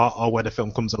scenes are where the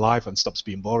film comes alive and stops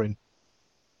being boring.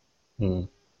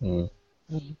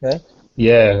 Okay.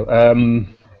 Yeah.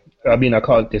 I mean, I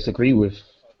can't disagree with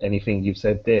anything you've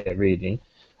said there, really.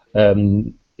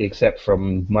 Except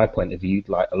from my point of view,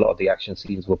 like a lot of the action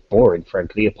scenes were boring,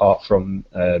 frankly. Apart from,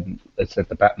 let's say,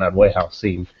 the Batman warehouse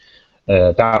scene,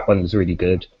 that one was really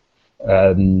good.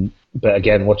 But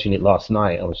again, watching it last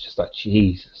night, I was just like,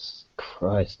 Jesus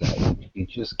Christ, you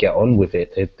just get on with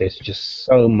it. There's just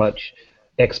so much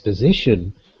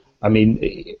exposition. I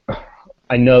mean,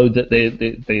 I know that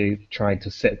they're trying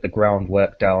to set the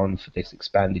groundwork down for this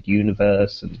expanded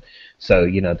universe, and so,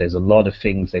 there's a lot of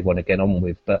things they want to get on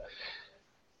with, but,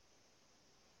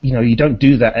 you don't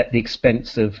do that at the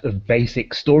expense of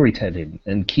basic storytelling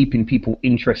and keeping people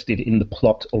interested in the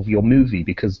plot of your movie,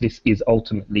 because this is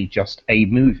ultimately just a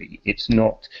movie. It's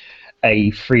not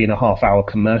a 3.5-hour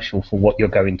commercial for what you're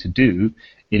going to do.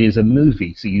 It is a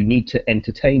movie, so you need to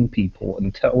entertain people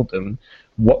and tell them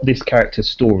what this character's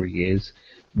story is,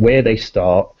 where they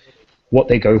start, what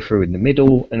they go through in the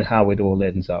middle, and how it all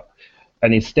ends up.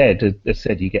 And instead, as I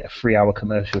said, you get a 3-hour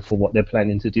commercial for what they're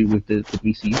planning to do with the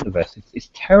DC universe. It's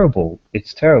terrible.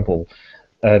 It's terrible.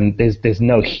 There's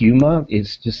no humor.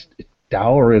 It's just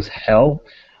dour as hell.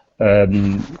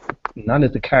 None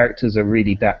of the characters are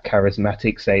really that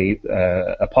charismatic, say,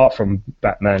 apart from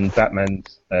Batman.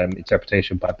 Batman's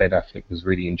interpretation by Ben Affleck was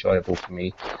really enjoyable for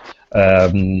me.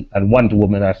 And Wonder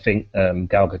Woman, I think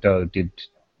Gal Gadot did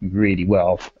really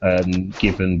well,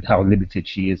 given how limited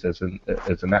she is as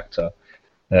an actor.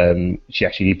 She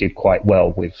actually did quite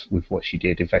well with what she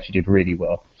did. In fact, she did really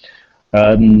well.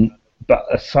 but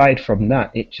aside from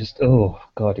that, it just, oh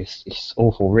god, it's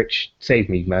awful. Rich, save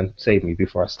me, man, save me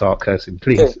before I start cursing,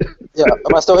 please. Okay. Yeah,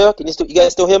 am I still here? You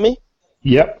guys still hear me?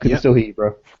 Yep, can still hear you,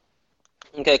 bro.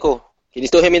 Okay, cool. Can you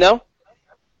still hear me now?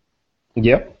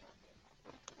 Yep.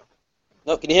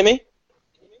 No, can you hear me?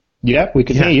 Yeah, we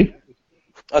can hear you.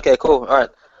 Okay, cool. All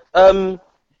right.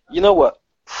 You know what?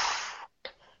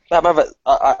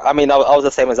 I mean, I was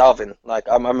the same as Alvin. Like,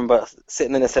 I remember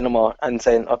sitting in the cinema and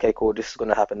saying, "Okay, cool, this is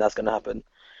gonna happen, that's gonna happen."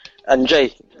 And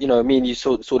Jay, you know, me and you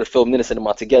saw the film in the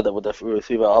cinema together with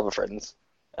three of our other friends,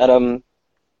 and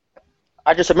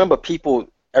I just remember people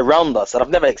around us, and I've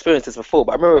never experienced this before,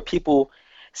 but I remember people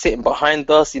sitting behind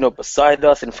us, you know, beside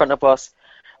us, in front of us,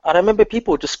 and I remember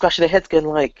people just scratching their heads, going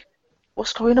like,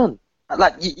 "What's going on?"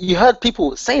 Like you heard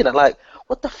people saying that, like,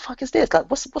 "What the fuck is this?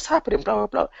 Like, what's happening?" Blah blah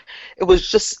blah. It was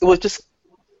just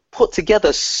put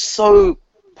together so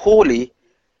poorly.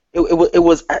 It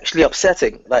was actually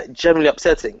upsetting, like generally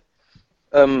upsetting.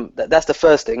 That's the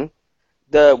first thing.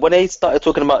 When they started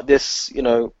talking about this,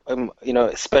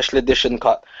 special edition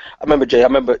cut, I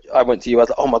remember I went to you. I was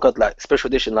like, "Oh my god, like special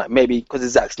edition, like maybe because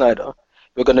it's Zack Snyder,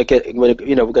 we're gonna get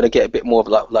a bit more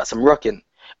of like some rocking."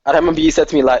 And I remember you said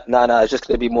to me like, "Nah, it's just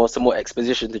gonna be some more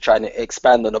exposition to try and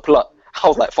expand on the plot." I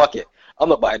was like, "Fuck it, I'm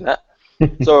not buying that."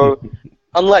 So,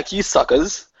 unlike you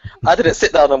suckers, I didn't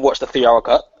sit down and watch the 3-hour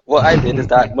cut. What I did is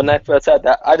that when I first heard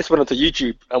that, I just went onto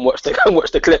YouTube and watched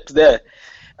the clips there.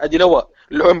 And you know what?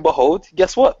 Lo and behold,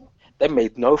 guess what? They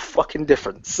made no fucking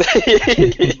difference.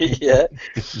 Yeah.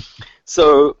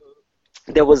 So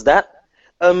there was that.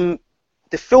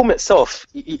 The film itself,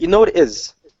 you know what it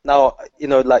is. Now, you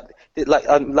know,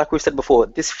 like we said before,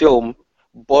 this film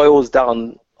boils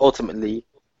down ultimately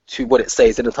to what it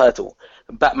says in the title: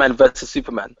 Batman versus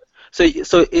Superman. So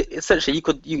essentially,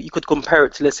 you could compare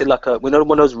it to, let's say, like one of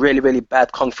those really really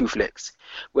bad kung fu flicks,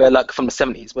 where like from the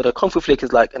 70s, where the kung fu flick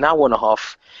is like an hour and a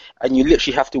half, and you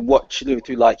literally have to watch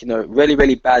through like really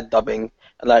really bad dubbing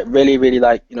and like really really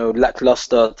like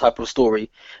lackluster type of story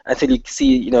until you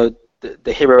see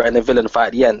the hero and the villain fight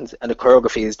at the end, and the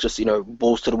choreography is just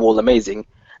balls to the wall amazing,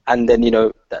 and then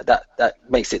that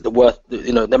makes it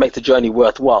that makes the journey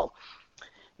worthwhile.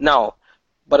 Now,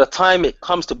 by the time it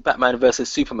comes to Batman versus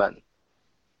Superman,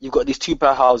 you've got these two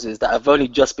powerhouses that have only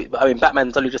just been... I mean,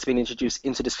 Batman's only just been introduced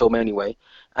into this film anyway,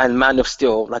 and Man of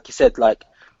Steel, like you said, like,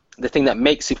 the thing that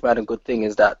makes Superman a good thing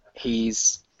is that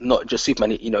he's not just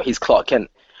Superman, he's Clark Kent.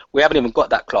 We haven't even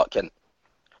got that Clark Kent.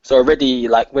 So already,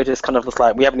 like, we're just kind of just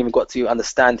like, we haven't even got to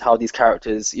understand how these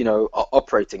characters, are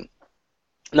operating.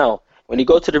 Now, when you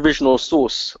go to the original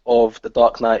source of The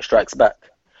Dark Knight Strikes Back,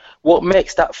 what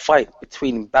makes that fight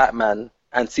between Batman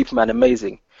and Superman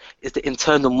amazing is the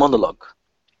internal monologue.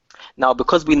 Now,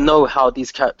 because we know how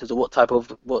these characters, or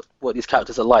what these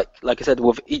characters are like I said,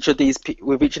 with each of these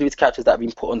characters that have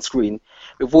been put on screen,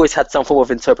 we've always had some form of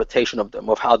interpretation of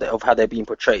them, of how they're being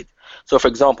portrayed. So, for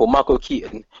example, Michael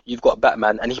Keaton, you've got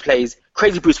Batman, and he plays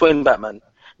crazy Bruce Wayne Batman.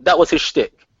 That was his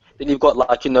shtick. Then you've got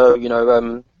like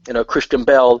Christian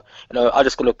Bale. I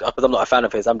just call him, because I'm not a fan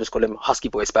of his, I'm just calling him husky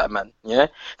voice Batman. Yeah.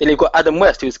 Then you've got Adam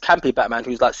West, who's campy Batman,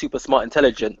 who's like super smart,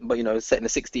 intelligent, but set in the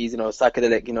 60s,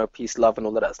 psychedelic, peace, love, and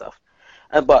all of that stuff.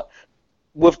 But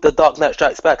with The Dark Knight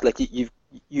Strikes Back, like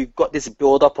you've got this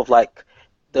build up of like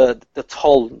the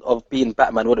toll of being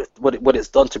Batman, what it's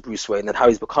done to Bruce Wayne, and how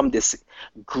he's become this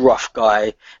gruff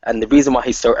guy, and the reason why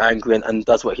he's so angry and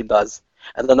does what he does.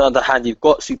 And on the other hand, you've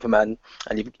got Superman,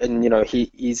 and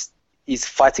he's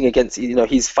fighting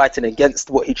against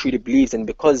what he truly believes in,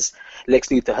 because Lex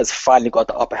Luthor has finally got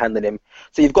the upper hand on him.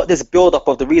 So you've got this build up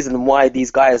of the reason why these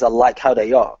guys are like how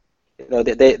they are.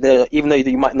 They even though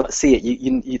you might not see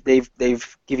it,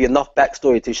 they've give you enough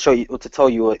backstory to show you, or to tell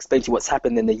you, or explain to you what's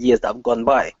happened in the years that have gone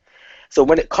by. So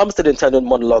when it comes to the internal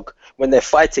monologue, when they're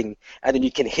fighting, and then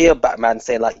you can hear Batman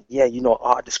saying like, "Yeah,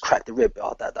 I just cracked the rib.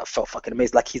 Oh, that felt fucking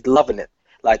amazing." Like he's loving it.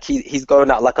 Like he's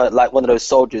going out like one of those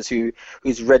soldiers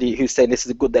who's ready, who's saying this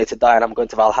is a good day to die and I'm going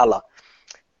to Valhalla.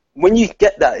 When you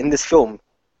get that in this film,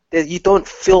 you don't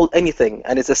feel anything,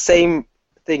 and it's the same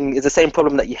thing. It's the same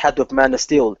problem that you had with Man of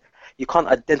Steel. You can't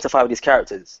identify with these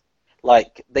characters.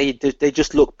 Like they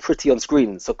just look pretty on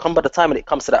screen. So by the time when it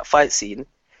comes to that fight scene,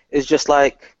 it's just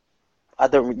like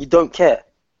you don't care.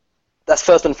 That's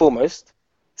first and foremost.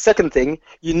 Second thing,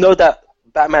 that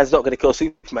Batman's not going to kill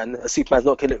Superman. Superman's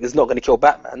is not going to kill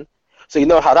Batman. So you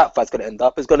know how that fight's going to end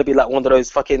up. It's going to be like one of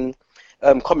those fucking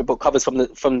comic book covers from the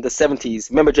 70s.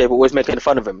 Remember, Jay, we're always making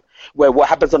fun of him, where what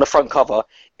happens on the front cover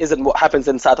isn't what happens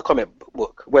inside the comic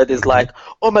book, where there's like,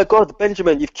 oh my God,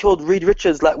 Benjamin, you've killed Reed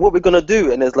Richards, like, what are we gonna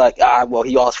do? And there's like, well,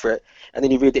 he asked for it. And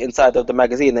then you read the inside of the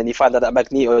magazine, and you find out that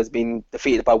Magneto has been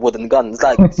defeated by wooden guns.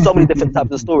 Like, so many different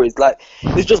types of stories. Like,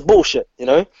 it's just bullshit, you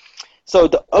know? So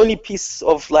the only piece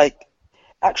of, like,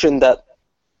 action that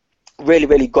really,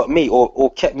 really got me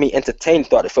or kept me entertained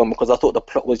throughout the film, because I thought the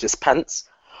plot was just pants,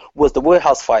 was the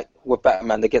warehouse fight with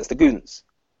Batman against the goons.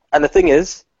 And the thing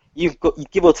is, you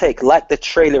give or take, like the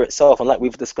trailer itself, and like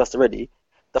we've discussed already,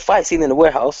 the fight scene in the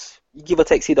warehouse, you give or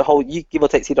take see the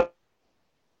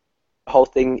whole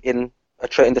thing in the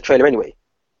trailer anyway.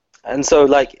 And so,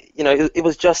 like, you know, it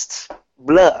was just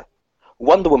blur.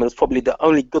 Wonder Woman was probably the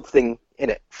only good thing in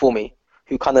it for me,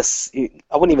 who kind of,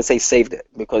 I wouldn't even say saved it,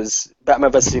 because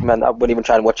Batman vs Superman, I wouldn't even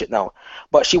try and watch it now.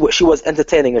 But she was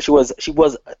entertaining, and she was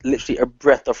literally a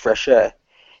breath of fresh air.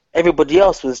 Everybody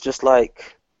else was just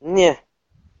like, yeah.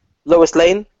 Lois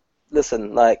Lane,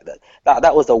 listen, like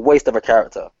that was a waste of a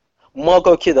character.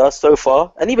 Margot Kidder so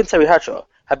far, and even Terry Hatcher,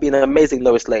 have been amazing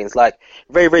Lois Lanes, like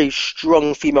very, very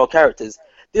strong female characters.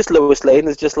 This Lois Lane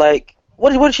is just like,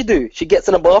 what did she do? She gets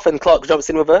in a bath and Clark jumps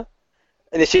in with her,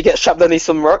 and then she gets trapped underneath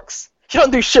some rocks. She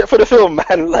don't do shit for the film,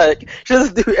 man. Like, she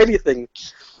doesn't do anything.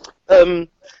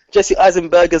 Jesse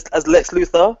Eisenberg as Lex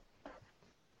Luthor.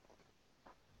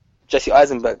 Jesse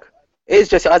Eisenberg. It is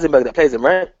Jesse Eisenberg that plays him,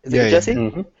 right? Is it Jesse?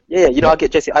 Mm-hmm. Yeah, you know, I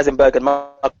get Jesse Eisenberg and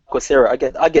Michael Cera. I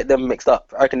get them mixed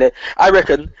up. I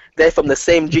reckon they're from the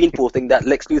same gene pool thing that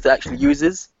Lex Luthor actually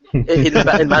uses in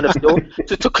Man of Steel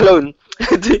to clone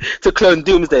to clone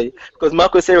Doomsday. Because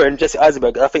Michael Cera and Jesse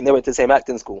Eisenberg, I think they went to the same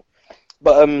acting school.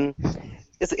 But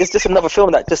it's just another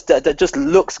film that just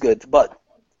looks good. But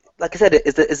like I said,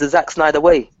 it's the Zack Snyder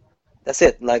way. That's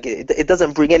it. Like, it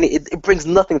doesn't bring it brings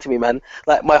nothing to me, man.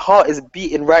 Like, my heart is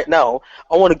beating right now.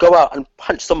 I want to go out and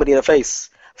punch somebody in the face.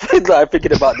 Like,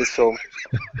 thinking about this film.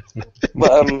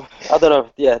 But I don't know.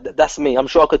 Yeah, that's me. I'm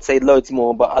sure I could say loads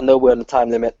more, but I know we're on the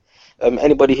time limit.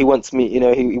 Anybody who wants me, you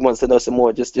know, he wants to know some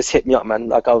more, just hit me up, man.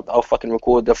 Like, I'll fucking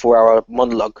record the 4-hour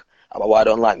monologue about why I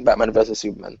don't like Batman vs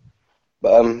Superman.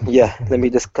 But yeah, let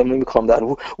me calm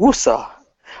down. Woosa.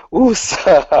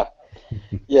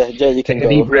 Yeah, Jay, you can go.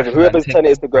 Whoever's turn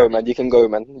it is to go, man. You can go,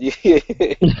 man.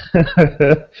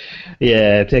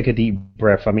 Yeah, take a deep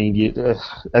breath. I mean,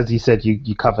 as you said,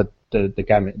 you covered the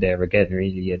gamut there again,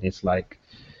 really, and it's like,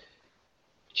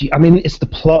 I mean, it's the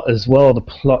plot as well. The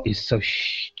plot is so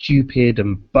stupid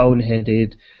and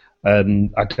boneheaded.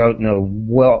 I don't know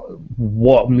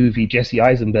what movie Jesse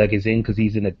Eisenberg is in, because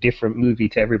he's in a different movie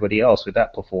to everybody else with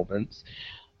that performance.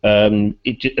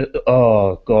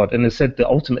 Oh god! And I said the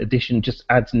Ultimate Edition just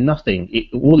adds nothing.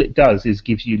 All it does is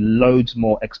gives you loads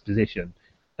more exposition,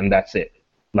 and that's it.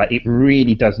 Like, it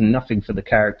really does nothing for the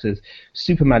characters.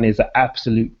 Superman is an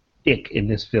absolute dick in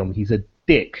this film. He's a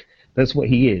dick. That's what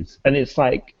he is. And it's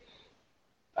like,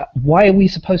 why are we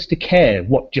supposed to care?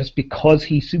 What, just because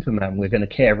he's Superman, we're going to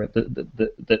care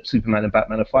that Superman and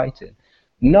Batman are fighting?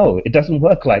 No, it doesn't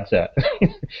work like that.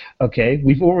 Okay,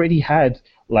 we've already had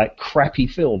like crappy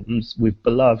films with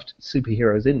beloved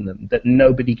superheroes in them that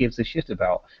nobody gives a shit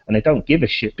about, and they don't give a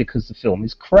shit because the film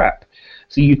is crap.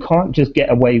 So you can't just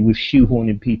get away with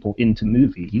shoehorning people into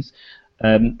movies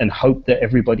and hope that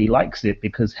everybody likes it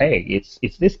because, hey,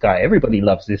 it's this guy, everybody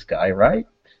loves this guy, right?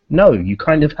 No, you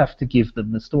kind of have to give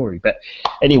them the story. But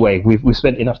anyway, we've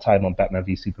spent enough time on Batman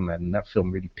v Superman, and that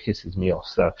film really pisses me off.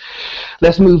 So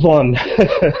let's move on.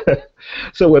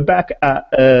 So we're back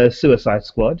at Suicide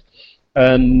Squad.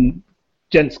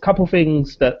 Gents, couple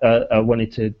things that I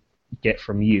wanted to get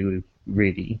from you,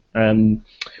 really.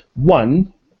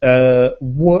 One,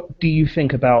 what do you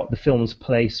think about the film's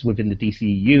place within the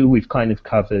DCEU? We've kind of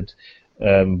covered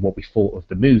what we thought of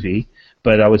the movie,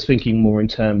 but I was thinking more in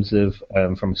terms of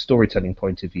from a storytelling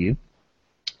point of view.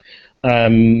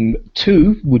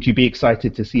 Two, would you be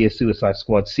excited to see a Suicide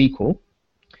Squad sequel?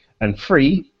 And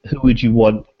three, who would you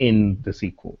want in the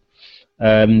sequel?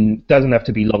 Doesn't have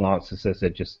to be long answers, so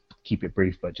just keep it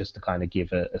brief, but just to kind of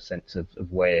give a sense of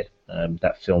where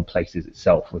that film places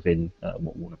itself within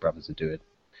what Warner Brothers are doing.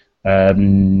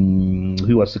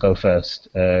 Who wants to go first?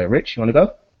 Rich, you want to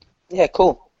go? Yeah,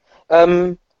 cool.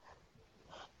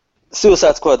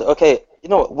 Suicide Squad. Okay, you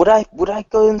know what? Would I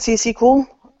go and see a sequel?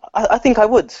 I think I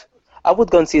would. I would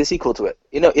go and see a sequel to it.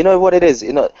 You know what it is.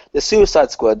 You know, the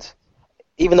Suicide Squad,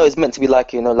 even though it's meant to be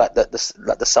like like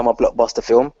the summer blockbuster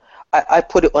film, I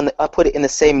put it in the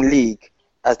same league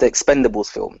as the Expendables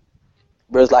film,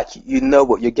 whereas like you know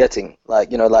what you're getting.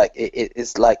 Like like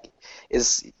it's like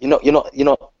you're not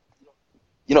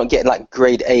getting like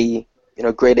grade A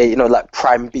grade A, like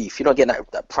prime beef. You're not getting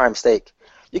that prime steak.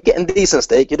 You're getting decent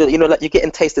steak. Like you're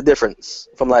getting taste the difference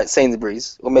from like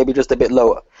Sainsbury's, or maybe just a bit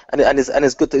lower, and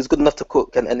it's good. It's good enough to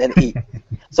cook and eat.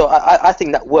 So I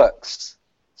think that works.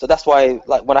 So that's why,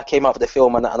 like, when I came out of the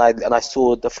film and I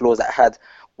saw the flaws that it had,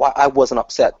 why I wasn't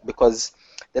upset, because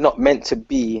they're not meant to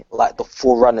be like the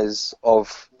forerunners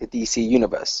of the DC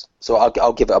universe. So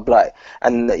I'll give it a blight,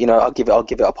 and I'll give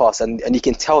it a pass, and you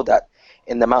can tell that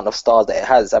in the amount of stars that it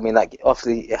has. I mean, like,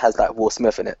 obviously it has like Will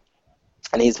Smith in it,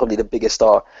 and he's probably the biggest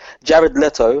star. Jared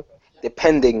Leto,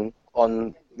 depending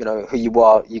on who you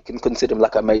are, you can consider him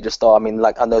like a major star. I mean,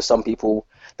 like, I know some people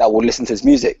that will listen to his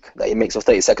music that he makes on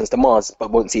 30 Seconds to Mars,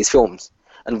 but won't see his films,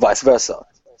 and vice versa.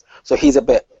 So he's a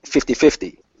bit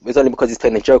 50-50. It's only because he's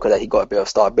playing the Joker that he got a bit of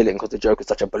star billing, because the Joker is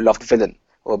such a beloved villain,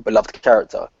 or a beloved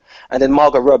character. And then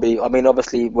Margot Robbie, I mean,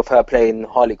 obviously with her playing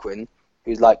Harley Quinn,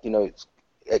 who's like,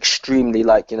 extremely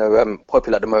like,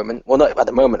 popular at the moment. Well, not at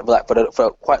the moment, but like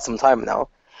for quite some time now.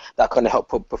 That kind of helped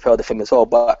propel the film as well.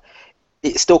 But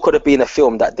it still could have been a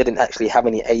film that didn't actually have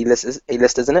any A-listers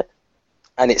in it,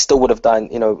 and it still would have done,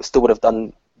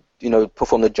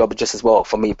 performed the job just as well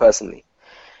for me personally.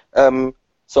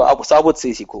 So I would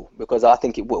say sequel, because I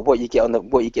think what you get in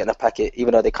the packet,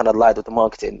 even though they kind of lied with the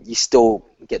marketing, you still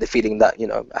get the feeling that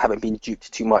I haven't been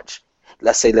duped too much.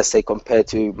 Let's say compared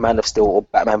to Man of Steel or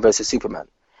Batman versus Superman,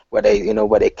 where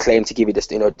they claim to give you this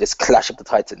this clash of the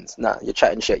titans. Nah, you're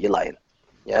chatting shit, you're lying.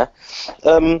 Yeah.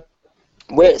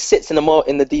 Where it sits in the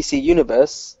DC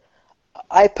universe,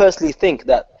 I personally think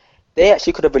that they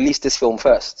actually could have released this film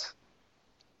first,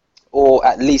 or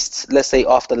at least, let's say,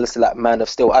 after, like Man of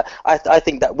Steel. I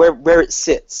think that where it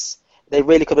sits, they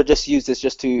really could have just used this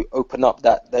just to open up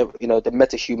that the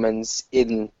metahumans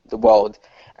in the world,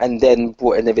 and then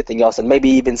brought in everything else, and maybe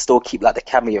even still keep like the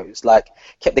cameos, like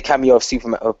kept the cameo of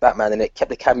Superman, of Batman in it, kept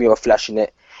the cameo of Flash in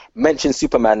it, mentioned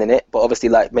Superman in it, but obviously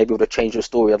like maybe would have changed the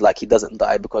story of like he doesn't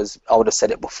die, because I would have said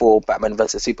it before Batman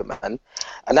versus Superman,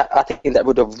 and I think that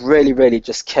would have really, really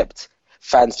just kept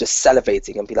fans just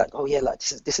salivating and be like, oh yeah, like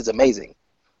this is amazing.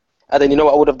 And then you know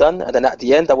what I would have done? And then at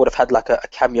the end I would have had like a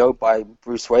cameo by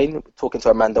Bruce Wayne talking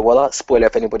to Amanda Waller. Spoiler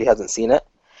if anybody hasn't seen it.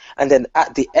 And then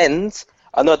at the end,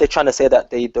 I know they're trying to say that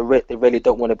they really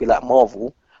don't want to be like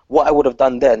Marvel. What I would have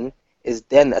done then is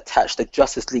then attach the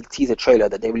Justice League teaser trailer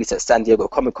that they released at San Diego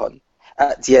Comic-Con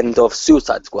at the end of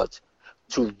Suicide Squad,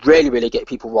 to really, really get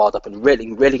people riled up and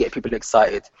really, really get people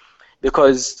excited.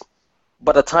 Because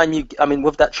by the time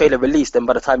with that trailer released, and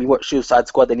by the time you watch Suicide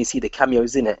Squad and you see the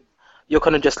cameos in it, you're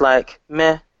kind of just like,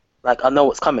 meh, like I know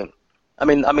what's coming. I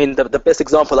mean, the best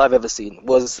example I've ever seen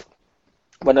was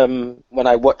when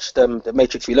I watched The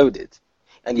Matrix Reloaded,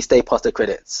 and you stay past the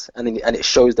credits, and it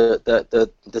shows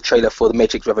the trailer for The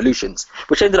Matrix Revolutions,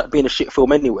 which ended up being a shit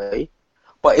film anyway,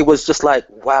 but it was just like,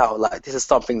 wow, like this is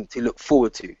something to look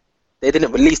forward to. They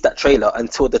didn't release that trailer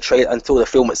until the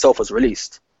film itself was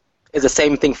released. It's the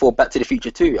same thing for Back to the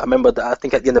Future 2. I remember that I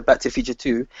think at the end of Back to the Future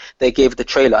 2, they gave the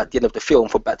trailer at the end of the film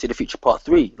for Back to the Future Part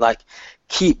 3. Like,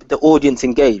 keep the audience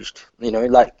engaged,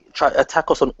 like try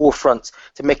attack us on all fronts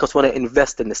to make us want to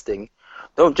invest in this thing.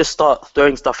 Don't just start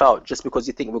throwing stuff out just because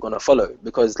you think we're going to follow.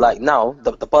 Because like now,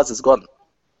 the buzz is gone.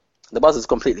 The buzz is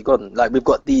completely gone. Like, we've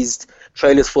got these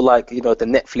trailers for like, the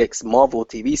Netflix Marvel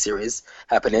TV series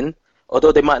happening.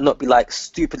 Although they might not be like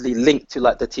stupidly linked to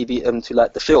like the TV to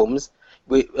like the films.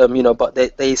 But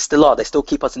they still are. They still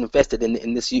keep us invested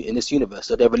in this universe.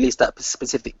 So they release that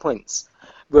specific points.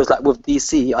 Whereas like with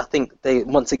DC, I think they're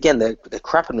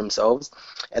crapping themselves,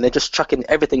 and they're just chucking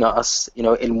everything at us,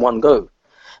 in one go.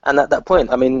 And at that point,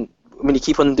 when you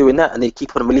keep on doing that and they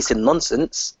keep on releasing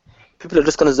nonsense, people are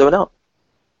just going to zone out.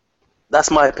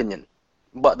 That's my opinion.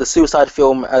 But the Suicide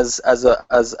film as a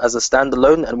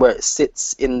standalone, and where it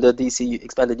sits in the DC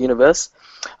expanded universe,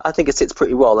 I think it sits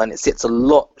pretty well, and it sits a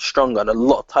lot stronger and a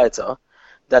lot tighter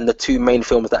than the two main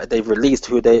films that they've released,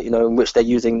 in which they're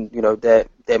using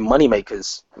their money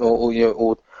makers, or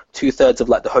 2/3 of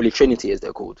like the Holy Trinity as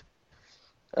they're called.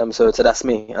 So that's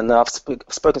me, and I've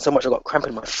spoken so much I got cramp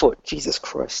in my foot. Jesus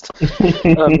Christ.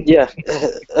 Yeah.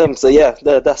 So yeah,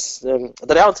 that's.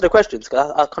 Did I answer the questions?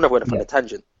 Cause I kind of went off on a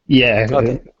tangent. Yeah,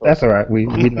 okay, that's all right. We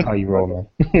know how you roll, man.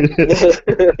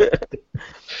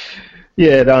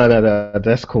 Yeah, no,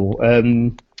 that's cool.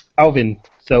 Alvin,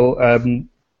 so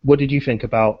what did you think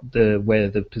about where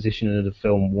the position of the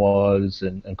film was,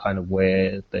 and kind of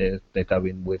where they're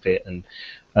going with it, and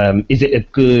is it a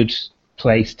good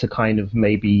place to kind of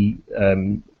maybe,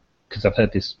 because I've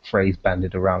heard this phrase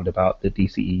bandied around about the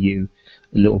DCEU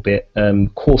a little bit,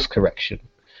 course correction.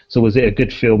 So was it a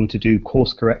good film to do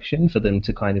course correction for them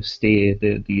to kind of steer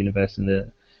the universe in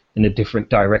in a different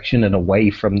direction and away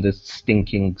from the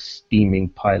stinking, steaming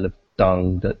pile of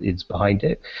dung that is behind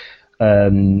it?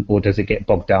 Or does it get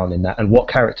bogged down in that? And what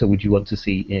character would you want to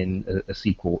see in a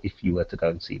sequel if you were to go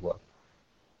and see one?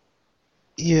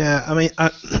 Yeah, I mean,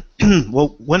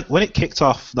 well, when it kicked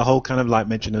off, the whole kind of like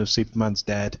mention of Superman's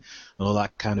dead and all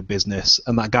that kind of business,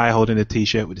 and that guy holding a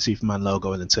T-shirt with the Superman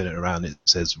logo and then turn it around, it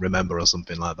says "Remember" or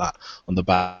something like that on the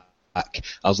back. I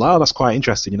was like, oh, that's quite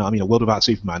interesting. You know, I mean, a world without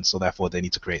Superman, so therefore they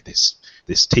need to create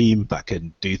this team that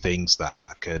can do things, that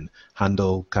can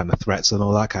handle kind of threats and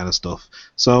all that kind of stuff.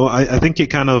 So I think it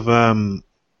kind of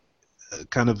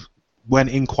went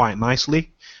in quite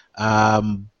nicely.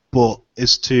 But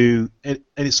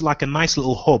it's like a nice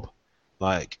little hub,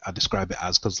 like I describe it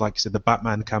as, because like you said, the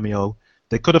Batman cameo,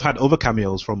 they could have had other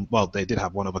cameos from, well, they did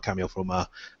have one other cameo from a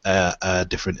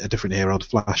different hero, the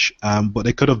Flash, but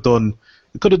they could have done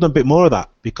a bit more of that,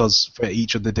 because for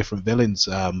each of the different villains,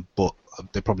 but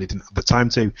they probably didn't have the time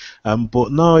to.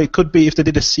 But no, it could be, if they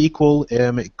did a sequel,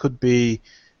 it could be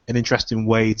an interesting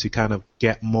way to kind of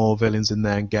get more villains in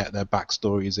there and get their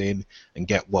backstories in and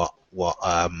get what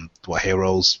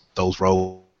heroes those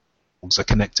roles are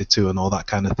connected to and all that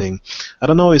kind of thing. I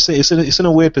don't know. It's in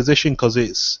a weird position because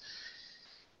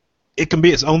it can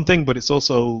be its own thing, but it's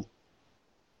also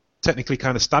technically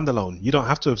kind of standalone. You don't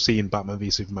have to have seen Batman v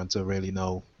Superman to really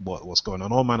know what's going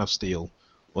on. Or Man of Steel.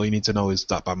 All you need to know is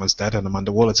that Batman's dead and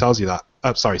Amanda Waller tells you that.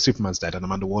 Superman's dead and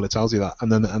Amanda Waller tells you that,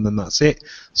 and then that's it.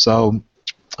 So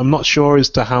I'm not sure as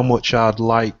to how much I'd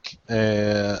like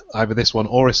either this one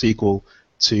or a sequel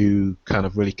to kind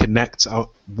of really connect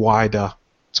out wider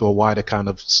to a wider kind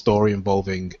of story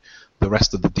involving the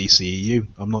rest of the DCEU.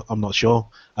 I'm not sure.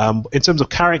 In terms of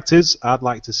characters, I'd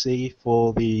like to see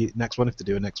for the next one, if they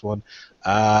do a next one,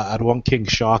 I'd want King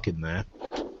Shark in there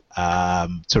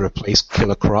to replace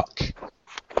Killer Croc.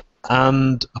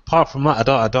 And apart from that,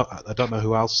 I don't know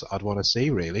who else I'd want to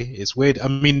see. Really, it's weird. I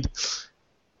mean,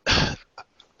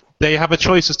 they have a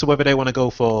choice as to whether they want to go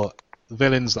for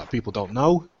villains that people don't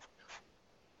know,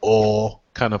 or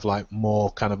kind of like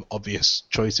more kind of obvious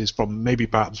choices from maybe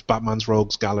perhaps Batman's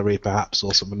Rogues Gallery, perhaps,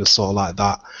 or something of sort of like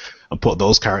that, and put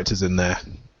those characters in there.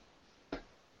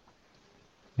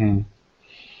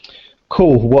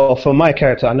 Cool. Well, for my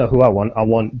character, I know who I want. I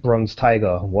want Bronze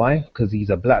Tiger. Why? Because he's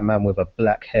a black man with a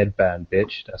black headband,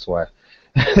 bitch. That's why.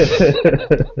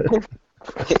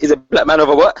 He's a black man with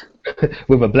a what?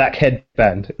 With a black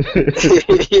headband.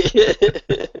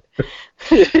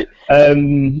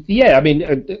 Yeah, I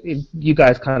mean, you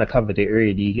guys kind of covered it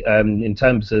really. In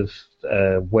terms of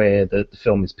where the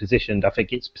film is positioned, I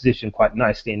think it's positioned quite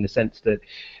nicely in the sense that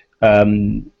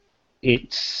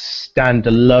it's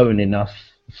standalone enough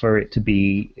for it to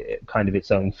be kind of its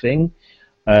own thing,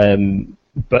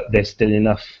 but there's still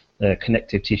enough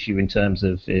connective tissue in terms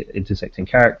of intersecting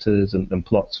characters and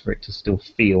plots for it to still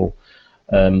feel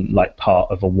like part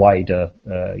of a wider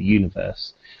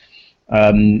universe.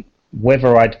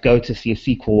 Whether I'd go to see a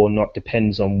sequel or not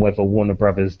depends on whether Warner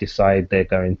Brothers decide they're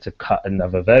going to cut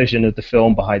another version of the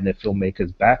film behind their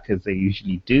filmmaker's back, as they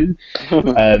usually do.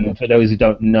 For those who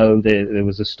don't know, there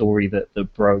was a story that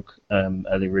broke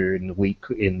earlier in the week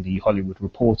in the Hollywood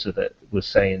Reporter that was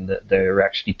saying that there are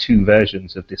actually two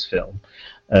versions of this film.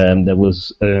 There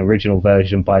was an original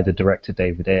version by the director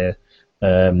David Ayer,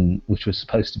 which was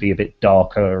supposed to be a bit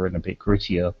darker and a bit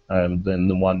grittier than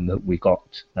the one that we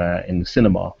got in the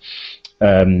cinema.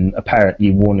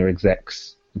 Apparently, Warner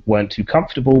execs weren't too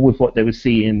comfortable with what they were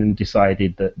seeing and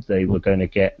decided that they were going to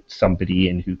get somebody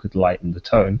in who could lighten the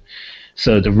tone.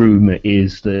 So the rumor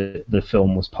is that the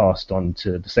film was passed on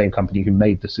to the same company who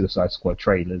made the Suicide Squad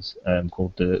trailers,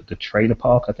 called the Trailer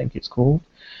Park, I think it's called.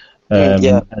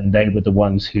 Yeah. And they were the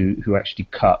ones who actually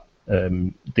cut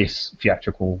this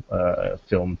theatrical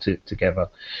film together.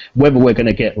 Whether we're going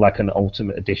to get like an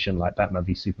ultimate edition like Batman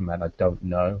v Superman, I don't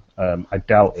know. I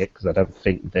doubt it, because I don't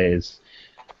think there's...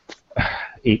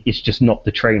 It's just not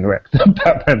the train wreck that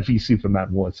Batman v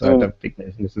Superman was, so I don't think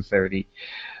there's necessarily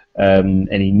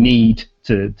any need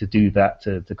to do that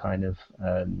to kind of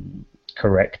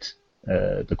correct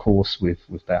the course with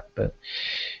that. But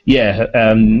yeah,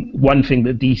 one thing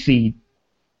that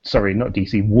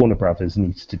Warner Brothers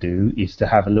needs to do is to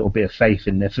have a little bit of faith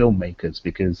in their filmmakers,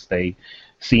 because they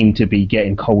seem to be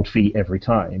getting cold feet every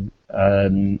time,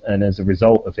 and as a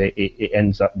result of it, it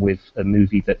ends up with a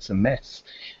movie that's a mess.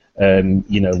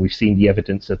 We've seen the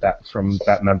evidence of that from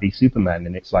Batman v Superman,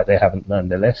 and it's like they haven't learned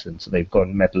their lesson, so they've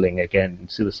gone meddling again in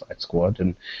Suicide Squad,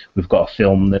 and we've got a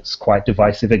film that's quite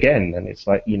divisive again, and it's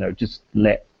like, just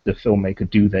let the filmmaker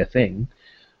do their thing,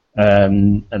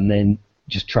 and then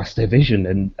just trust their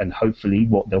vision, and hopefully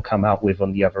what they'll come out with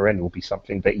on the other end will be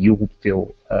something that you'll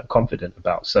feel confident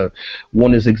about. So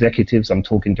Warner's executives, I'm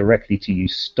talking directly to you,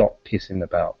 stop pissing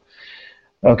about.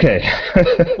 Okay.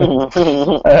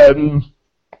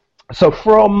 So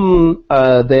from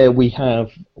there we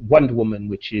have Wonder Woman,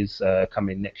 which is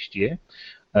coming next year.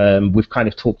 We've kind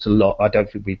of talked a lot. I don't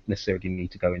think we necessarily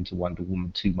need to go into Wonder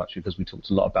Woman too much because we talked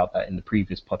a lot about that in the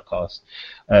previous podcast.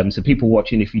 So people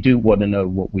watching, if you do want to know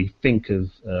what we think of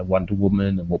Wonder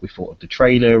Woman and what we thought of the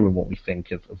trailer and what we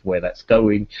think of where that's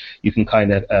going, you can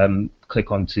kind of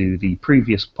click onto the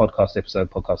previous podcast episode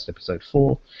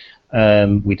 4.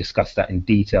 We discussed that in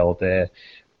detail there,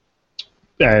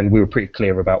 and we were pretty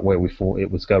clear about where we thought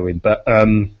it was going. But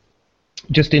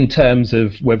just in terms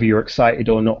of whether you're excited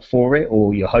or not for it,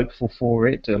 or you're hopeful for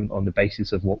it, on the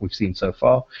basis of what we've seen so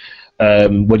far,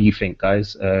 what do you think,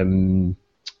 guys?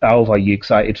 Alv, are you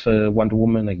excited for Wonder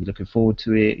Woman? Are you looking forward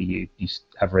to it? You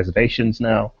have reservations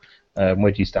now?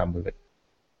 Where do you stand with it?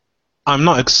 I'm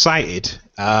not excited,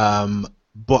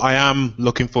 but I am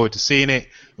looking forward to seeing it.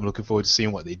 I'm looking forward to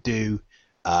seeing what they do.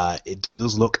 It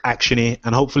does look actiony,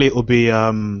 and hopefully it will be, I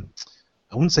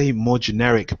wouldn't say more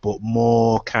generic, but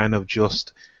more kind of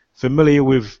just familiar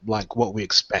with like what we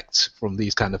expect from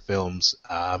these kind of films,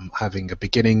 having a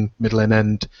beginning, middle, and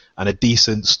end, and a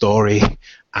decent story,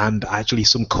 and actually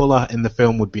some colour in the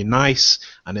film would be nice.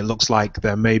 And it looks like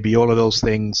there may be all of those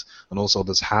things, and also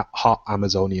there's hot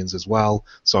Amazonians as well,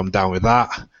 so I'm down with that.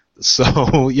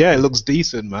 So yeah, it looks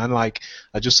decent, man. Like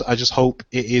I just hope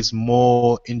it is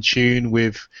more in tune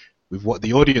with what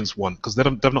the audience want, because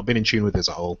they've not been in tune with this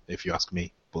at all, if you ask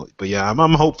me. But yeah,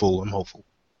 I'm hopeful.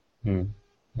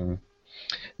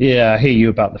 Yeah, I hear you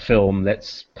about the film.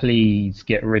 Let's please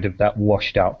get rid of that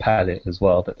washed out palette as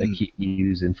well that they keep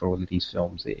using for all of these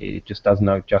films. It just does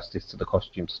no justice to the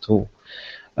costumes at all.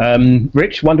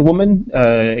 Rich, Wonder Woman,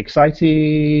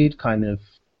 excited, kind of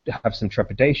have some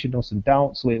trepidation or some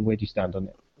doubts? Where do you stand on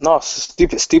it? No,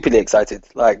 stupidly excited.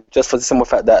 Like, just for the simple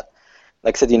fact that,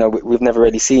 like I said, we've never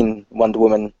really seen Wonder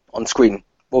Woman on screen.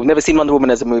 Well, we've never seen Wonder Woman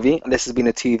as a movie, unless it's been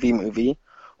a TV movie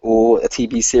or a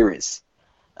TV series.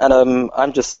 And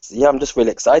I'm just really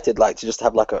excited, like, to just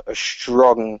have like a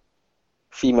strong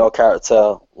female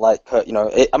character like her.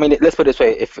 Let's put it this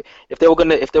way: if they were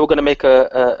gonna make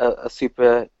a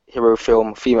superhero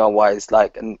film female wise,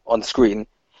 like on screen,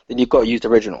 then you've got to use the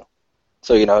original.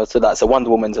 So that's a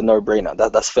Wonder Woman's a no-brainer.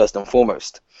 That's first and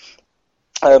foremost.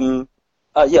 I'm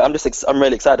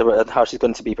really excited about how she's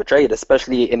going to be portrayed,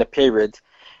 especially in a period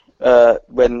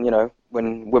when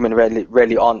women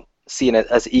rarely aren't seen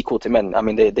as equal to men. I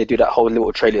mean, they do that whole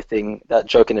little trailer thing, that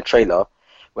joke in the trailer,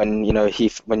 when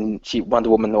Wonder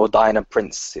Woman or Diana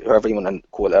Prince, whoever you want to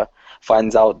call her,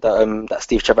 finds out that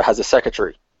Steve Trevor has a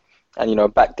secretary.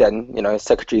 And back then,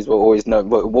 secretaries were always known.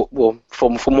 Well,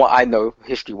 from what I know,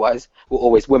 history-wise, were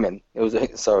always women. It was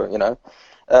so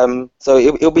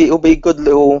it'll be a good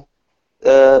little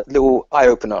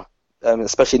eye-opener,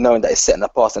 especially knowing that it's set in the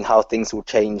past and how things will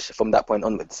change from that point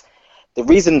onwards.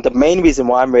 The main reason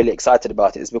why I'm really excited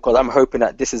about it is because I'm hoping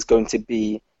that this is going to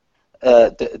be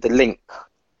the link,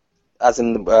 as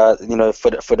in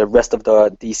for the rest of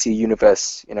the DC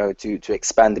universe, to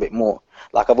expand a bit more.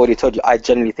 Like I've already told you, I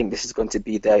genuinely think this is going to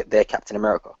be their Captain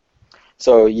America.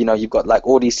 So you've got like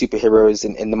all these superheroes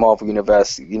in the Marvel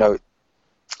universe,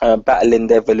 battling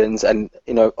their villains, and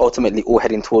ultimately all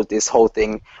heading towards this whole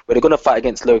thing where they're going to fight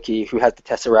against Loki, who has the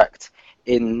Tesseract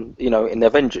in the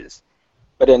Avengers.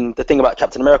 But then the thing about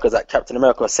Captain America is that Captain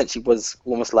America essentially was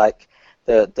almost like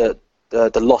the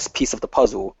lost piece of the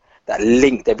puzzle that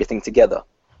linked everything together.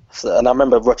 So, and I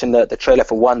remember watching the trailer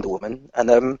for Wonder Woman and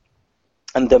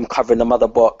them covering the mother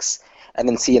box and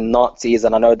then seeing Nazis,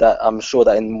 and I'm sure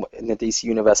that in the DC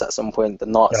universe at some point the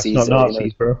Nazis. That's not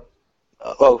Nazis, bro.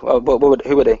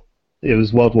 Who were they? It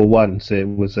was World War One, so it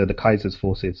was the Kaiser's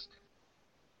forces.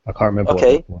 I can't remember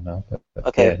what one now. But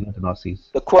okay. Yeah, not the Nazis.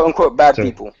 The quote-unquote bad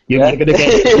people. You're going to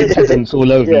get peasants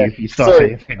all over you if you start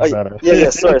saying things like that. Yeah,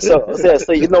 sorry.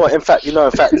 So you know what? In fact,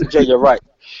 Jay, you're right.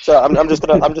 So I'm just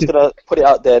gonna put it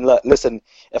out there and listen.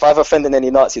 If I've offended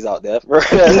any Nazis out there,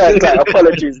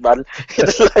 apologies, man.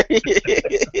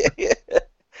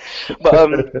 But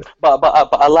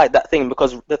I like that thing,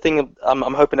 because the thing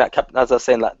I'm hoping that as I was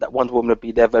saying, like, that Wonder Woman would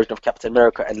be their version of Captain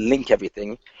America and link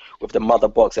everything with the mother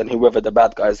box and whoever the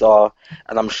bad guys are,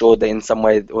 and I'm sure they in some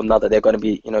way or another they're going to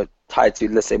be tied to,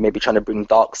 let's say, maybe trying to bring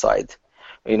Darkseid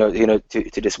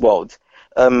to this world.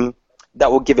 That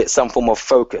will give it some form of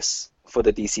focus for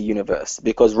the DC universe,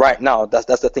 because right now that's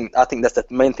the thing. I think that's the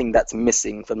main thing that's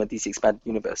missing from the DC expanded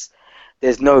universe.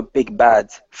 There's no big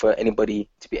bad for anybody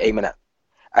to be aiming at.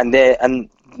 and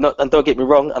don't get me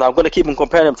wrong, and I'm going to keep on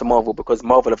comparing them to Marvel because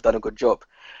Marvel have done a good job.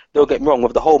 Don't get me wrong,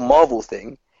 with the whole Marvel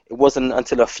thing, it wasn't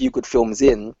until a few good films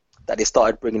in that they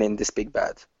started bringing in this big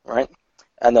bad, right?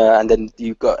 And then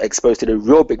you got exposed to the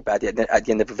real big bad at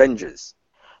the end of Avengers.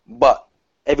 But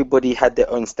everybody had their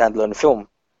own standalone film.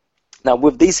 Now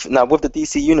with the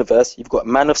DC universe, you've got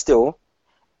Man of Steel,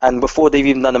 and before they've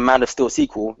even done a Man of Steel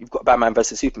sequel, you've got Batman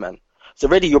vs Superman. So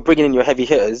already you're bringing in your heavy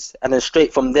hitters, and then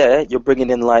straight from there you're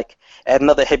bringing in like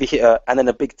another heavy hitter, and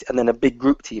then a big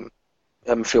group team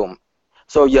film.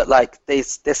 So you're like they're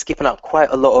skipping out quite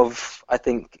a lot of, I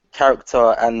think,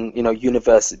 character and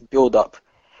universe build up,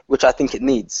 which I think it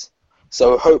needs.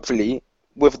 So hopefully,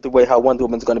 with the way how Wonder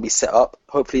Woman's going to be set up,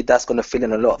 hopefully that's going to fill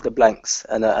in a lot of the blanks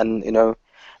and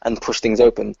push things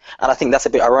open. And I think that's a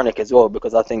bit ironic as well,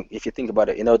 because I think if you think about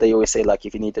it, they always say like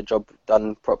if you need a job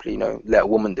done properly, let a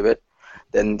woman do it.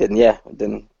 Then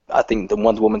I think the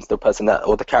Wonder Woman's the person that,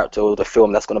 or the character or the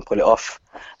film that's going to pull it off,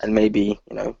 and maybe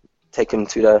take them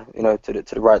to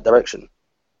the right direction.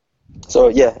 So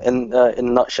yeah, in a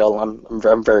nutshell,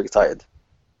 I'm very excited.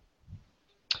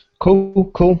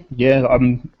 Cool. Yeah,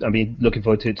 looking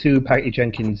forward to it too. Patty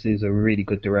Jenkins is a really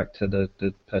good director.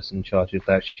 The person in charge of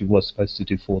that, she was supposed to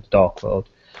do For the Dark World,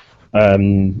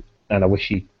 and I wish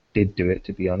she did do it,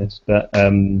 to be honest. But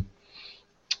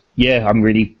yeah, I'm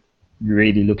really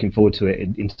looking forward to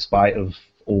it. In spite of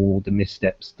all the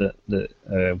missteps that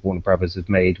Warner Brothers have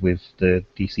made with the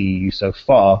DCEU so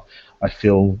far, I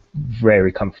feel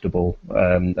very comfortable.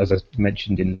 As I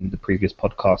mentioned in the previous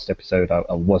podcast episode,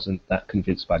 I wasn't that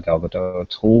convinced by Gal Gadot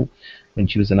at all when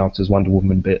she was announced as Wonder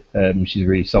Woman, but she's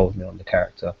really sold me on the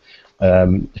character.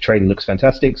 The trailer looks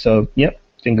fantastic, so yep,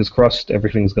 fingers crossed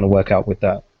everything's going to work out with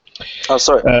that. Oh,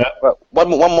 sorry. One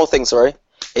more thing, sorry.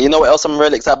 You know what else I'm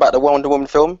really excited about the Wonder Woman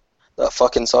film? That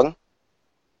fucking song.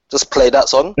 Just play that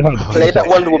song. Play that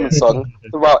Wonder Woman song.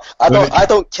 I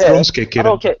don't care. Drums kick in. I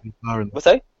don't care. What's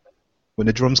that? When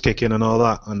the drums kick in and all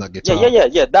that, and that guitar. Yeah.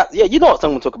 You know what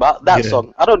song I'm talking about? That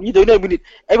song.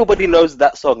 Everybody knows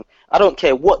that song. I don't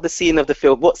care what scene of the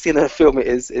film it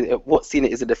is, what scene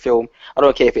it is in the film. I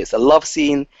don't care if it's a love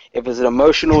scene, if it's an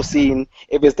emotional scene,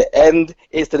 if it's the end,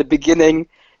 it's the beginning.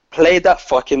 Play that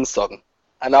fucking song,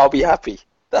 and I'll be happy.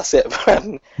 That's it,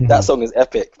 man. Mm-hmm. That song is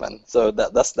epic, man. So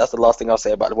that's the last thing I'll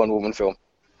say about the Wonder Woman film.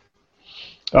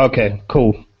 Okay,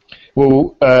 cool.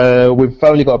 Well, we've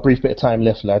only got a brief bit of time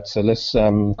left, lads, so let's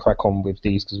crack on with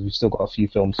these because we've still got a few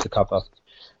films to cover.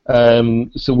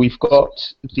 So we've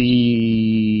got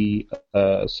the...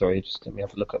 sorry, just let me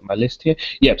have a look at my list here.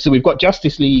 Yeah, so we've got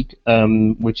Justice League,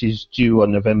 which is due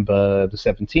on November the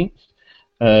 17th.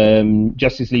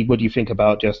 Justice League, what do you think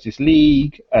about Justice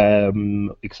League?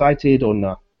 Excited or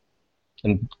not?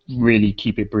 And really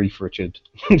keep it brief, Richard.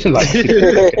 Yeah,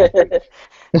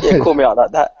 call me out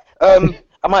like that.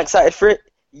 Am I excited for it?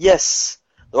 Yes.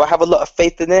 Do I have a lot of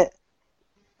faith in it?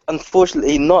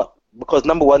 Unfortunately not, because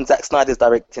number one, Zack Snyder's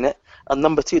directing it, and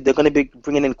number two, they're going to be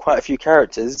bringing in quite a few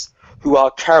characters who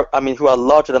are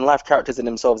larger than life characters in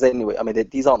themselves anyway. I mean,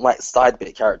 these aren't like side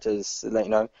bit characters,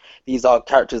 These are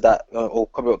characters that, or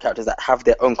comic book characters that have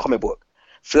their own comic book.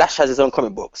 Flash has his own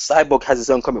comic book. Cyborg has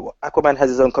his own comic book. Aquaman has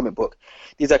his own comic book.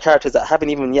 These are characters that haven't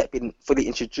even yet been fully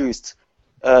introduced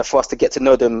for us to get to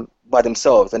know them by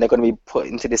themselves, and they're going to be put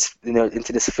into this,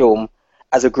 into this film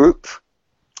as a group.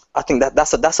 I think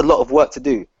that's a lot of work to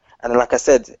do. And like I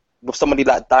said, with somebody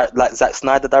like Zack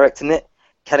Snyder directing it,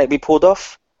 can it be pulled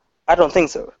off? I don't think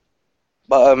so.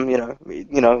 But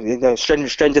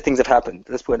stranger things have happened.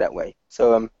 Let's put it that way.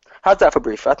 So how's that for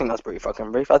brief? I think that's pretty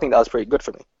fucking brief. I think that was pretty good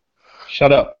for me.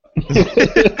 Shut up.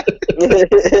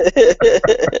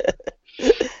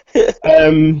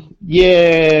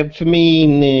 Yeah, for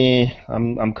me,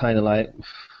 I'm kind of like,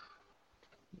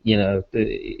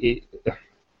 it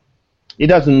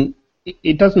doesn't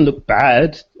look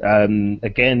bad.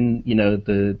 Again,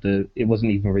 it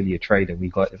wasn't even really a trailer.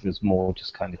 It was more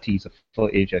just kind of teaser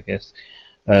footage, I guess.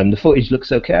 The footage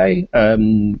looks okay.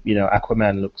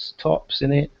 Aquaman looks tops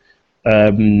in it.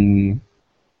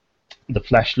 The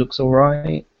Flash looks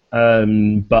alright.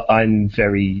 But I'm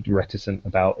very reticent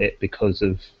about it because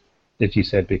of, as you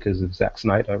said, because of Zack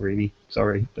Snyder. Really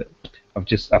sorry, but I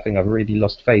think I've really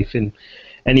lost faith in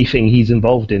anything he's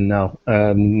involved in now.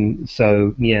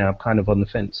 So yeah, I'm kind of on the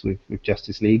fence with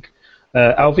Justice League.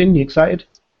 Alvin, you excited?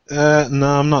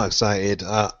 No, I'm not excited.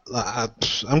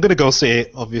 I'm gonna go see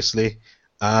it, obviously.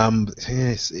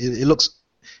 It looks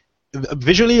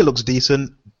visually it looks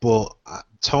decent, but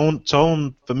tone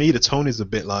for me, the tone is a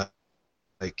bit like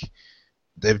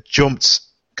they've jumped.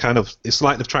 Kind of, it's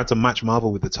like they've tried to match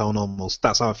Marvel with the tone almost.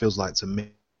 That's how it feels like to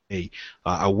me.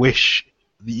 I wish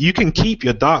you can keep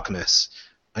your darkness,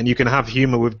 and you can have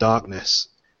humor with darkness,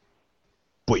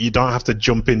 but you don't have to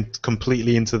jump in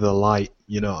completely into the light.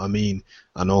 You know what I mean?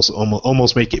 And also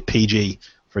almost make it PG,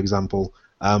 for example.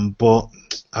 But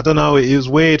I don't know. It was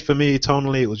weird for me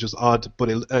tonally. It was just odd, but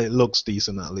it looks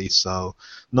decent at least. So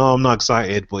no, I'm not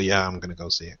excited, but yeah, I'm gonna go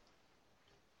see it.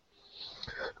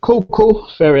 Cool.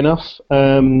 Fair enough.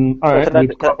 All right.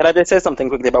 Can I just say something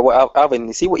quickly about what Alvin?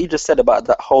 You see what you just said about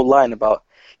that whole line about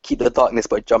keep the darkness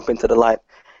but jump into the light.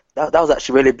 That was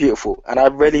actually really beautiful, and I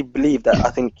really believe that. I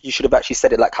think you should have actually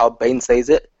said it like how Bane says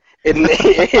it in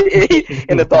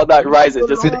The Dark Knight Rises.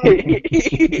 Just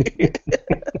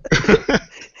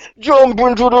jump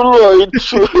into the light.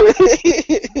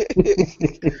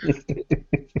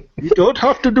 You don't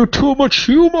have to do too much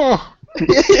humor.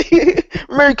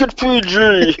 Make it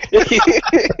PG.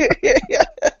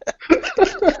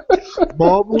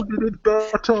 Marvel did it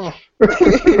better.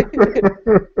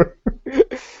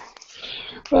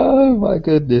 Oh my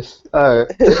goodness! All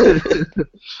right.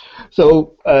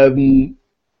 So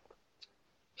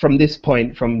from this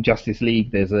point, from Justice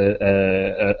League, there's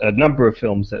a number of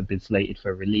films that have been slated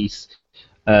for release.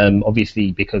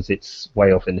 Obviously, because it's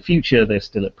way off in the future, they're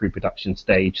still at pre-production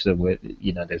stage, so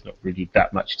there's not really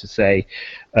that much to say.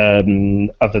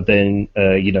 Other than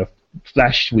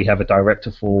Flash, we have a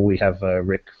director for. We have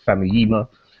Rick Famuyiwa.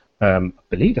 I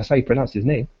believe that's how you pronounce his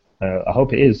name. I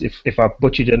hope it is. If I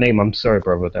butchered your name, I'm sorry,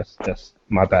 brother. That's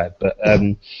my bad. But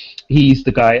he's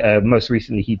the guy. Most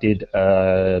recently, he did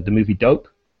the movie Dope.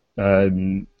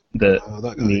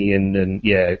 That me and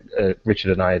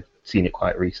Richard and I had seen it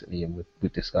quite recently, and we're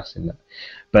discussing that.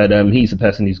 But he's the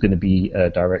person who's going to be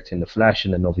directing The Flash,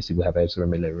 and then obviously we have Ezra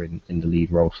Miller in the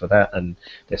lead role for that, and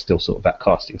they're still sort of at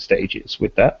casting stages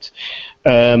with that.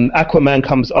 Aquaman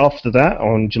comes after that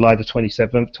on July the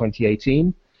 27th,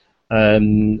 2018.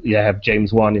 You have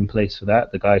James Wan in place for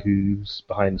that, the guy who's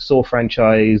behind the Saw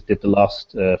franchise, did the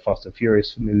last Fast and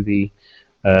Furious movie.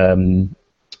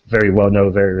 Very well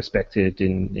known, very respected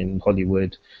in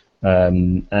Hollywood.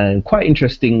 And quite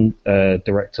interesting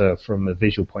director from a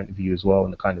visual point of view as well,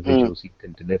 and the kind of visuals he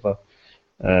can deliver.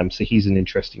 So he's an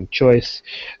interesting choice.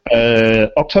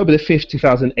 October the 5th,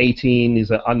 2018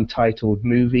 is an untitled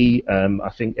movie. I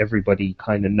think everybody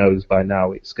kind of knows by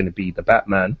now it's going to be The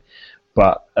Batman.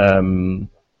 But they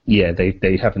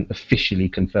haven't officially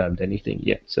confirmed anything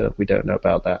yet, so we don't know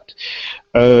about that.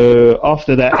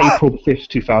 After that, April 5th,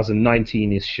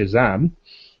 2019 is Shazam.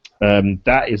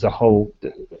 That is a whole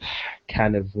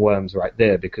can of worms right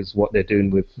there, because what they're doing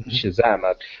with Shazam,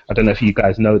 I don't know if you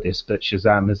guys know this, but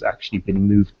Shazam has actually been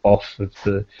moved off of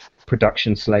the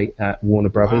production slate at Warner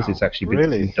Brothers. Wow, it's actually been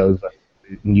moved over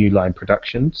to New Line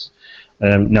Productions.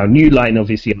 Now, New Line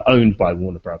obviously are owned by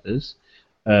Warner Brothers.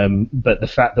 But the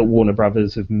fact that Warner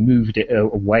Brothers have moved it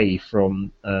away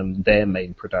from their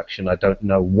main production, I don't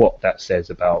know what that says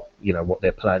about what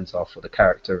their plans are for the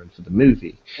character and for the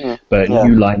movie. But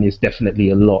New Line is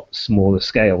definitely a lot smaller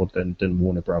scale than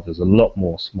Warner Brothers, a lot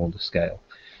more smaller scale.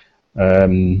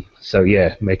 So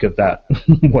yeah, make of that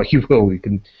what you will. We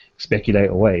can speculate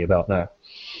away about that.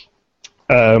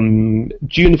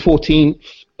 June 14th.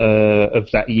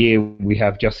 Of that year, we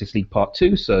have Justice League Part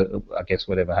 2, so I guess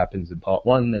whatever happens in Part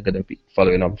 1, they're going to be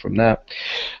following on from that.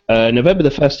 November the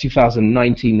 1st,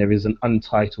 2019, there is an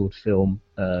untitled film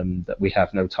that we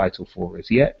have no title for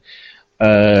as yet.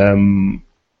 Any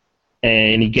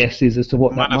guesses as to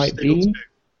what that might be?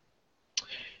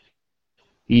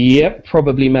 Yep,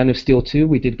 probably Man of Steel 2.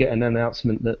 We did get an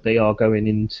announcement that they are going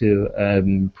into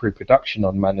pre-production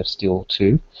on Man of Steel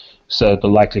 2. So the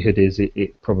likelihood is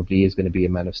it probably is going to be a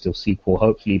Man of Steel sequel.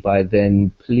 Hopefully by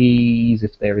then, please,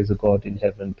 if there is a God in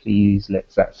heaven, please let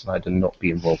Zack Snyder not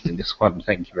be involved in this one.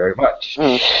 Thank you very much.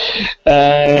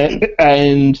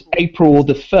 And April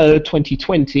the 3rd,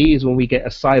 2020 is when we get a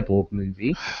Cyborg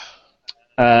movie.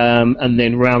 And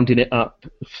then rounding it up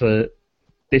for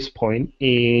this point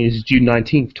is June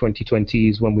 19th, 2020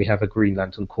 is when we have a Green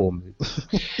Lantern Corps movie.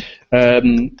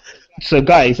 So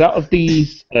guys, out of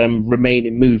these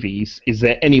remaining movies, is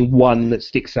there any one that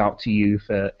sticks out to you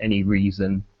for any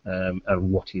reason? And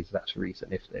what is that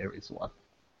reason, if there is one?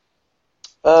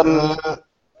 The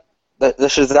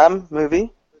Shazam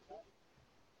movie.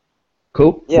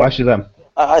 Cool. Yeah. Why Shazam?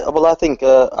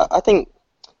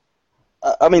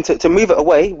 I mean, to move it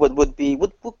away would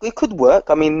it could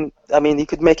work. I mean, you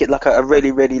could make it like a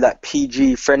really, really like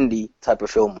PG friendly type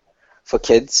of film for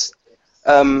kids,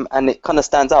 and it kind of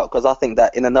stands out because I think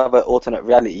that in another alternate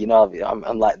reality,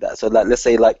 I'm like that. So like, let's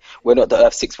say like we're not the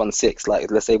Earth 616, like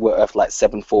let's say we're Earth like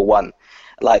 741,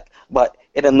 like, but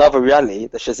in another reality,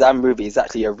 the Shazam movie is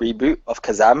actually a reboot of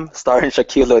Kazam, starring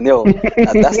Shaquille O'Neal.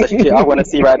 And that's the shit I want to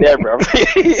see right there, bro.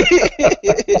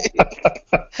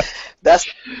 That's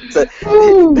shit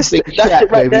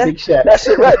right there. Big Shaq. That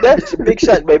shit right there, Big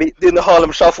Shaq, baby, doing the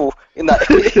Harlem Shuffle in that.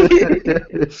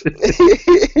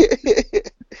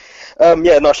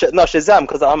 Shazam,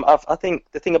 because I think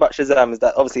the thing about Shazam is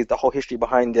that obviously the whole history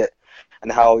behind it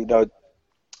and how, you know,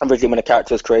 originally when the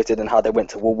character was created and how they went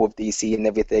to war with DC and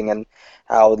everything, and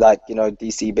how, like, you know,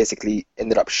 DC basically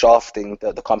ended up shafting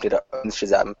the company that owns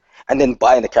Shazam and then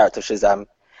buying the character of Shazam.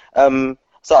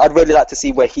 So I'd really like to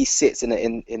see where he sits in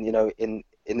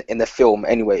the film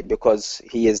anyway, because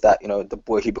he is that, you know, the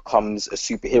boy who becomes a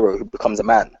superhero, who becomes a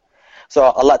man. So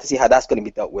I'd like to see how that's going to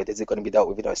be dealt with. Is it going to be dealt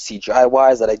with, you know, CGI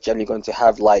wise? Are they generally going to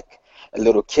have like a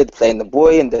little kid playing the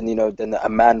boy and then, you know, then a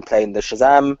man playing the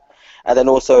Shazam? And then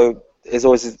also there's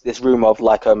always this rumor of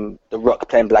like The Rock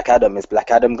playing Black Adam. Is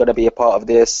Black Adam going to be a part of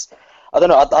this? I don't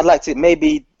know. I'd like to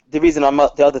maybe. The reason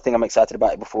the other thing I'm excited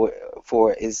about it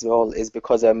for is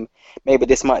because maybe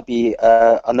this might be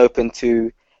an open to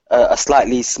a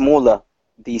slightly smaller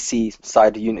DC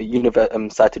side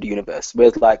side to the universe.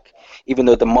 Whereas, like, even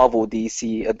though the Marvel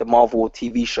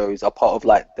TV shows are part of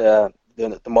like the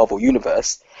Marvel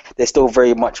universe, they're still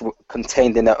very much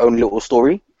contained in their own little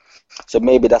story. So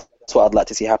maybe that's what I'd like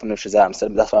to see happen with Shazam. So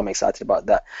that's why I'm excited about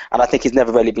that. And I think he's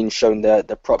never really been shown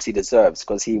the props he deserves,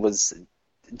 because he was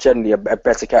generally a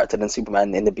better character than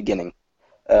Superman in the beginning,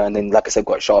 and then, like I said,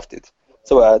 got shafted.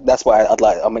 So that's why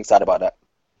I'm excited about that.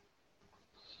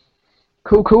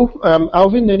 Cool.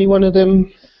 Alvin, any one of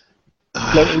them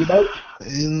floating about?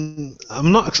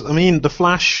 I'm not. I mean, The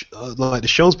Flash, like, the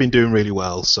show's been doing really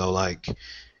well. So, like,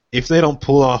 if they don't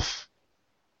pull off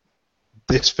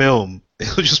this film,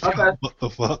 it'll just be like, what the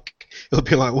fuck? It'll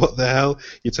be like, what the hell?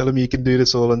 You're telling me you can do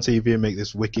this all on TV and make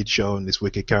this wicked show and this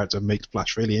wicked character and make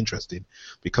Flash really interesting.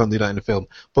 We can't do that in the film.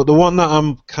 But the one that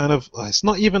I'm kind of, it's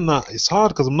not even that. It's hard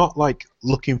because I'm not, like,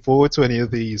 looking forward to any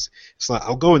of these. It's like,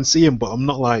 I'll go and see them, but I'm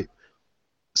not, like,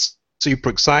 super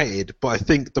excited. But I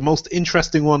think the most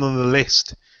interesting one on the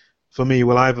list for me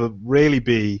will either really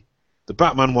be the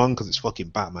Batman one, because it's fucking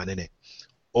Batman, innit?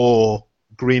 Or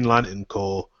Green Lantern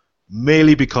Corps.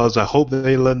 Merely because I hope that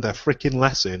they learn their freaking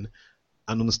lesson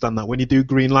and understand that when you do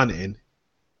Green Lantern,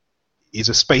 he's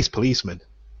a space policeman.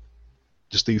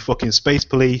 Just do fucking space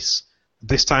police.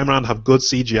 This time around, have good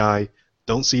CGI.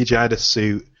 Don't CGI the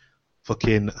suit.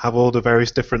 Fucking have all the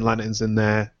various different lanterns in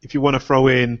there. If you want to throw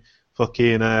in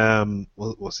fucking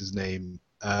what's his name?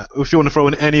 If you want to throw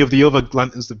in any of the other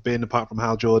lanterns that've been, apart from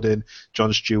Hal Jordan,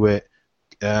 John Stewart,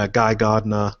 Guy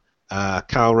Gardner,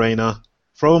 Kyle Rayner,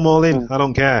 throw them all in. I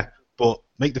don't care. But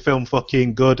make the film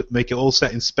fucking good, make it all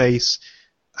set in space,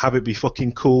 have it be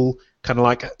fucking cool, kind of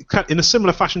like in a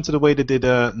similar fashion to the way they did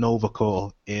Nova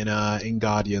Corps in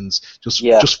Guardians.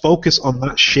 Just focus on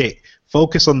that shit.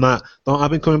 Focus on that. Don't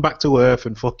have him coming back to Earth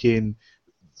and fucking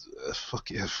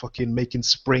making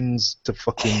springs to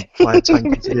fucking fly a tank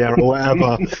into the air or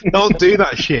whatever. Don't do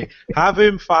that shit. Have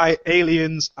him fight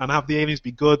aliens and have the aliens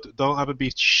be good. Don't have it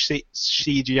be shit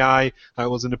CGI like it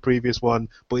was in the previous one.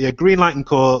 But yeah, Green Lantern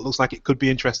Corps looks like it could be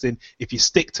interesting if you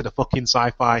stick to the fucking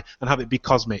sci-fi and have it be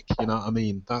cosmic. You know what I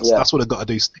mean? That's what I've got to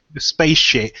do. Stick to the space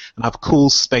shit and have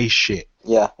cool space shit.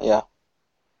 Yeah.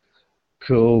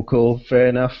 Cool. Fair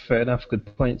enough.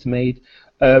 Good points made.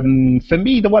 For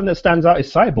me, the one that stands out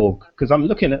is Cyborg, because I'm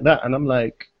looking at that and I'm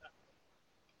like,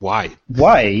 why?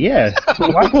 Yeah.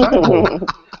 Why Cyborg?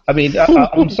 I mean,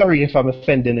 I'm sorry if I'm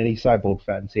offending any Cyborg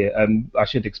fans here. I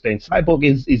should explain. Cyborg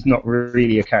is not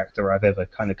really a character I've ever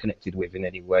kind of connected with in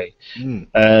any way.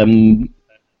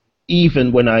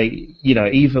 Even when I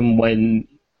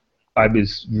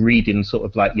was reading sort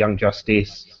of like Young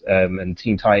Justice and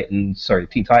Teen Titans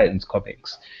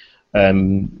comics,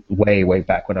 way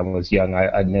back when I was young,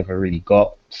 I never really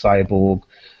got Cyborg,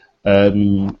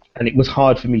 and it was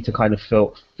hard for me to kind of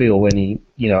feel any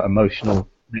emotional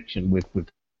connection with the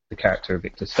character of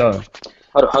Victor Stone.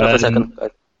 Hold on for a second.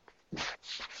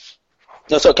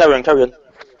 No, so carry on.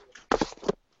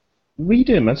 What are you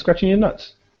doing, man? Scratching your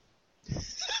nuts?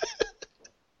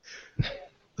 I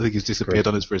think he's disappeared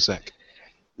on us for a sec.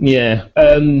 Yeah.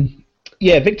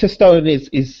 Victor Stone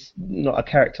is not a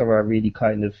character I really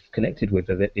kind of connected with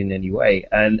in any way,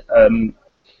 and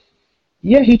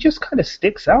he just kind of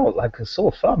sticks out like a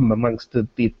sore thumb amongst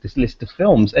this list of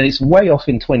films, and it's way off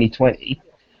in 2020.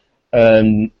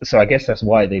 So I guess that's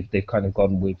why they've kind of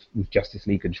gone with Justice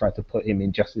League and tried to put him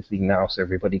in Justice League now, so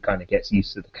everybody kind of gets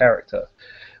used to the character.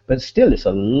 But still, it's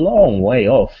a long way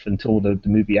off until the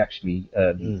movie actually,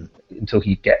 until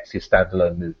he gets his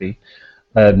standalone movie.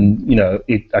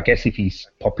 I guess if he's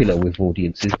popular with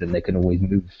audiences, then they can always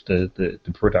move the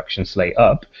production slate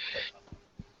up.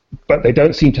 But they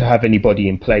don't seem to have anybody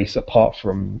in place apart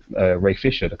from Ray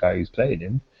Fisher, the guy who's playing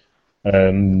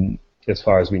him, as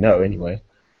far as we know, anyway.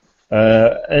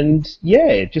 And yeah,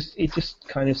 it just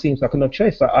kind of seems like an odd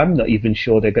choice. Like, I'm not even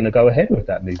sure they're going to go ahead with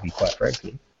that movie, quite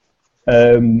frankly.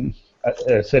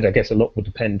 I said, I guess a lot will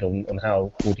depend on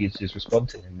how audiences respond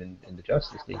to him in the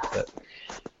Justice League. But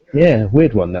yeah,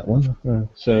 weird one, that one.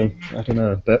 So I don't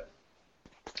know, but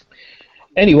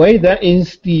anyway, that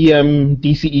is the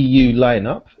DCEU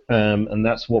lineup, and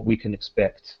that's what we can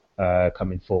expect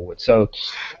coming forward. So,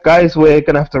 guys, we're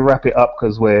gonna have to wrap it up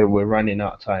because we're running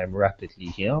out of time rapidly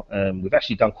here. We've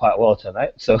actually done quite well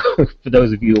tonight. So, for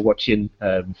those of you who are watching,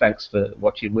 thanks for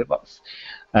watching with us.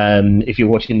 If you're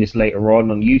watching this later on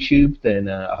YouTube, then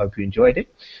I hope you enjoyed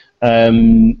it.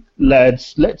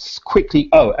 Lads, let's quickly.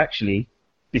 Oh, actually,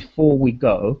 before we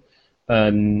go,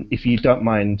 if you don't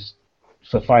mind,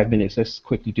 for 5 minutes, let's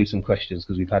quickly do some questions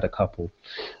because we've had a couple.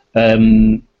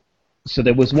 So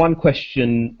there was one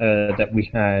question that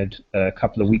we had a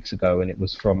couple of weeks ago, and it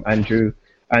was from Andrew.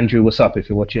 Andrew, what's up if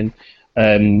you're watching?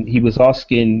 He was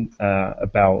asking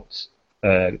about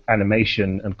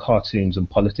animation and cartoons and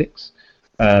politics,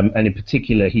 and in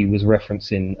particular, he was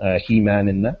referencing He-Man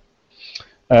in that.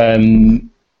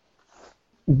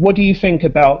 What do you think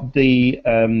about the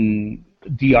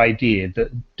idea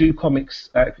that do cartoons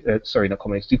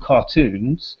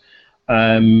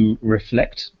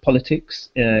reflect politics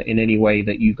in any way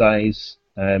that you guys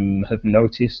have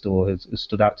noticed or has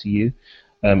stood out to you?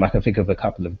 I can think of a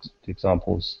couple of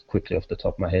examples quickly off the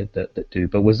top of my head that do.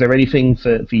 But was there anything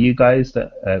for you guys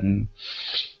that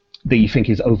you think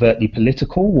is overtly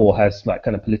political or has like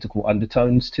kind of political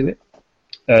undertones to it?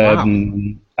 Wow.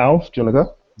 Alf, do you want to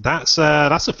go? That's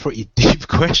a pretty deep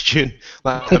question.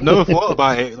 Like, I've never thought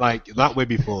about it like that way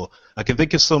before. I can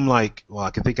think of some I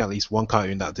can think at least one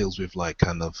cartoon that deals with like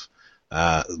kind of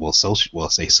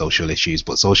social issues,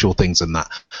 but social things and that.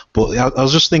 But I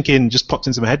was just thinking, just popped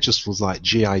into my head, just was like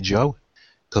G.I. Joe,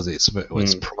 because it's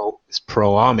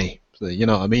pro army. So, you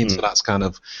know what I mean? So that's kind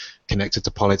of connected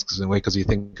to politics in a way, because you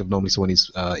think of normally someone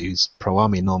who's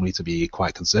pro-army normally to be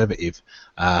quite conservative,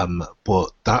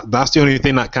 but that's the only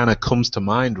thing that kind of comes to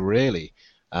mind really,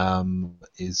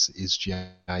 is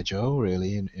G.I. Joe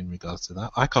really in regards to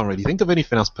that. I can't really think of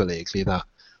anything else politically that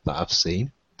I've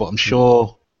seen, but I'm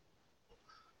sure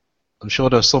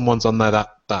there's some ones on there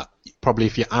that probably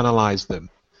if you analyse them,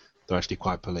 they're actually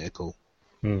quite political.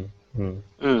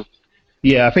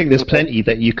 Yeah, I think there's plenty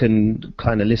that you can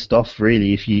kind of list off,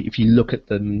 really, if you look at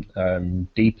them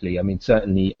deeply. I mean,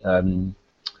 certainly,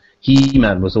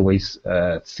 He-Man was always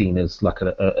seen as like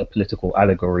a political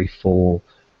allegory for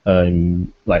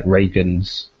like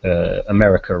Reagan's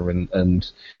America,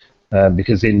 and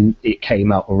because it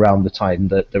came out around the time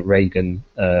that Reagan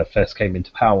first came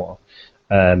into power,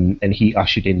 and he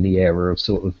ushered in the era of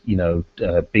sort of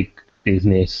big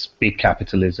business, big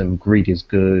capitalism, greed is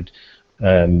good.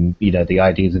 The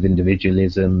ideas of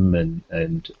individualism and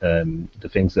the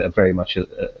things that are very much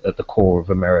at the core of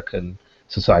American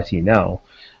society now.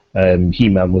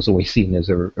 He-Man was always seen as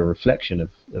a reflection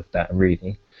of that,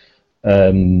 really.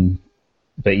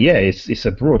 But yeah, it's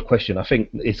a broad question. I think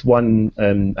it's one,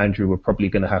 Andrew, we're probably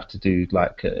going to have to do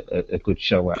like a good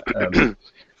show at.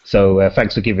 So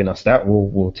thanks for giving us that.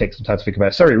 We'll take some time to think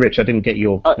about it. Sorry, Rich, I didn't get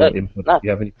your input. Do you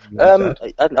have anything?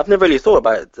 I've never really thought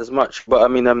about it as much, but I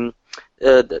mean,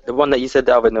 the one that you said,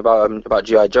 Alvin, about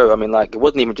G.I. Joe, I mean, like, it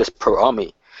wasn't even just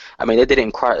pro-army. I mean, they did it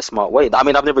in quite a smart way. I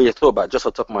mean, I've never really thought about it just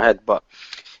off the top of my head, but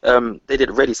they did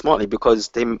it really smartly because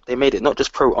they made it not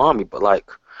just pro-army, but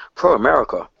like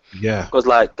pro-America. Yeah. Because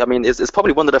like, I mean, it's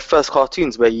probably one of the first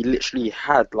cartoons where you literally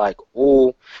had like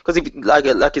all, because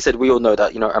like you said, we all know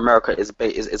that America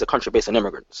is a country based on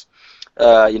immigrants,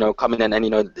 coming in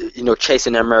and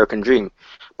chasing the American dream.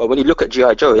 But when you look at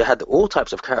G.I. Joe, it had all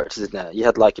types of characters in there. You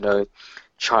had like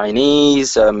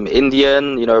Chinese,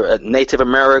 Indian, Native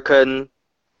American,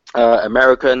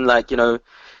 American, like it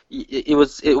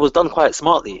was done quite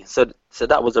smartly. So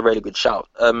that was a really good shout.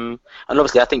 And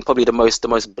obviously, I think probably the most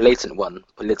blatant one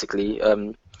politically,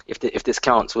 if this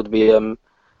counts, would be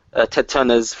Ted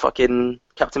Turner's fucking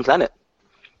Captain Planet,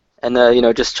 and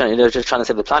just trying to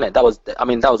save the planet. That was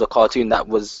a cartoon that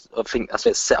was, I think,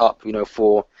 set up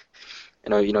for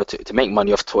to make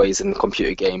money off toys and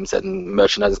computer games and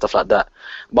merchandise and stuff like that.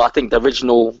 But I think the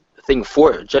original thing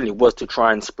for it generally was to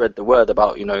try and spread the word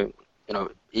about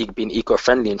being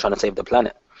eco-friendly and trying to save the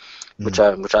planet. which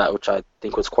I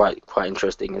think was quite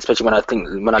interesting, especially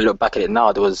when I look back at it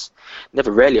now, there was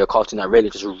never really a cartoon that really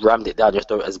just rammed it down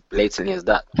just as blatantly as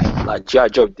that. Like G.I.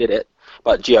 Joe did it,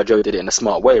 but G.I. Joe did it in a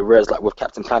smart way, whereas like with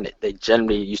Captain Planet, they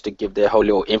generally used to give their whole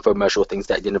little infomercial things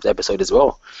at the end of the episode as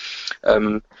well.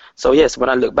 So yes, when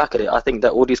I look back at it, I think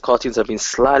that all these cartoons have been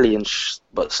slowly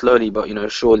but surely,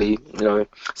 surely,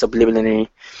 subliminally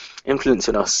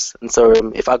influencing us. And so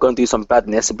if I go and do some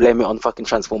badness, blame it on fucking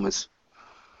Transformers.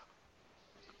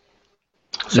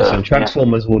 So, listen,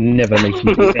 Transformers will never make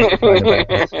you do anything about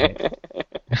this, mate.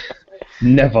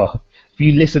 Never. If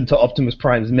you listen to Optimus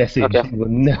Prime's message, it will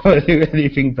never do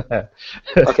anything bad.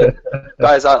 Okay,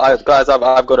 guys, I've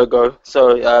got to go.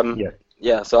 So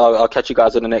so I'll catch you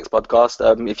guys on the next podcast.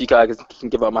 If you guys can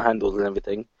give out my handles and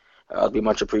everything, I'll be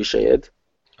much appreciated.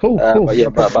 Cool. But I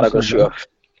got to shoot off.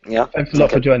 Yeah. Thanks a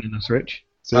lot for joining us, Rich.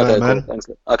 See you later, man. Cool. Thanks.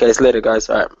 Okay, it's later, guys.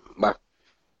 All right, bye.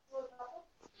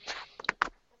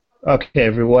 Okay,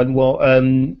 everyone. Well,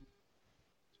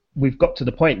 we've got to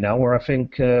the point now where I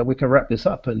think we can wrap this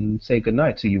up and say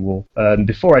goodnight to you all.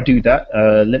 Before I do that,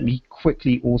 let me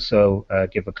quickly also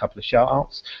give a couple of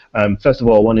shout-outs. First of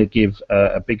all, I want to give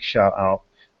a big shout-out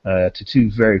to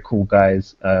two very cool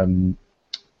guys who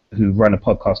run a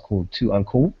podcast called Too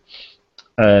Uncool.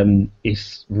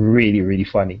 It's really, really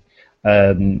funny.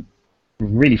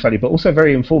 Really funny, but also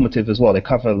very informative as well. They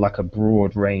cover like a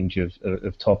broad range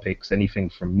of topics,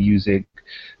 anything from music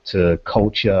to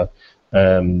culture,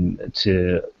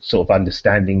 to sort of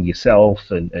understanding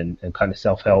yourself and kind of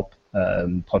self-help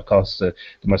podcasts. The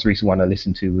most recent one I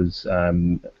listened to was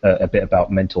a bit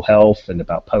about mental health and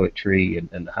about poetry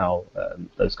and how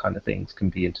those kind of things can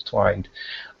be intertwined.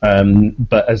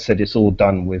 But as I said, it's all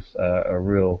done with a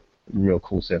real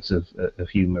cool sense of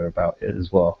humor about it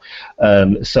as well.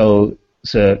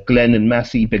 So Glenn and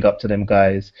Massey, big up to them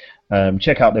guys.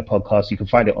 Check out their podcast. You can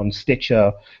find it on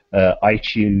Stitcher,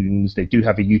 iTunes. They do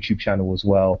have a YouTube channel as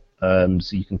well.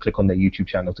 So you can click on their YouTube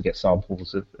channel to get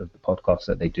samples of the podcasts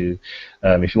that they do.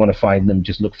 If you want to find them,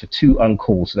 just look for Too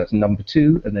Uncool. So that's number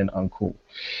 2 and then Uncool.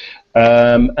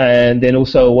 And then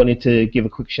also I wanted to give a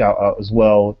quick shout out as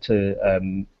well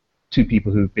to two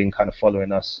people who've been kind of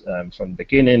following us from the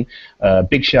beginning.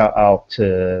 Big shout out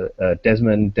to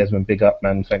Desmond. Desmond, big up,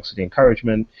 man. Thanks for the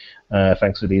encouragement.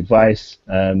 Thanks for the advice.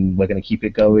 We're going to keep it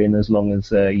going as long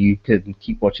as you can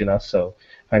keep watching us. So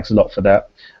thanks a lot for that.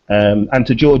 And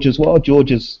to George as well. George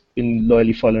has been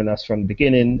loyally following us from the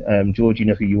beginning. George, you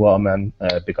know who you are, man.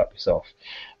 Big up yourself.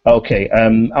 Okay,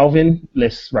 Alvin,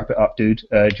 let's wrap it up, dude.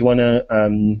 Do you want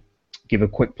to give a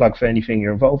quick plug for anything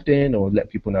you're involved in or let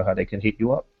people know how they can hit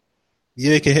you up?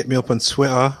 Yeah, you can hit me up on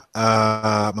Twitter.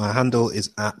 My handle is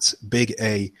at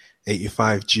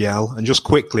BigA85GL. And just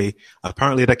quickly,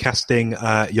 apparently they're casting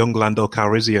young Lando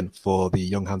Calrissian for the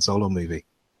young Han Solo movie.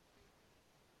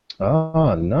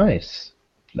 Oh, nice.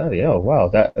 Bloody hell,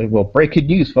 wow. Well, breaking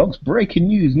news, folks. Breaking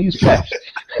news flash.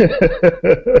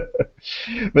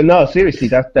 But no, seriously,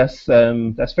 that's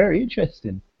very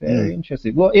interesting. Very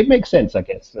interesting. Well, it makes sense, I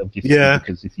guess. Yeah,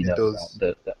 because if you know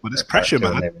but it's pressure,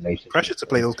 man. Pressure to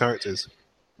play those characters.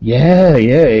 Yeah,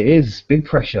 it is big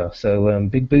pressure. So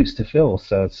big boots to fill.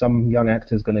 So some young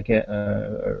actor's going to get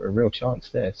a real chance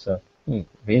there. So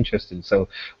be interesting. So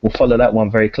we'll follow that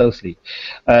one very closely.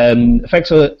 Thanks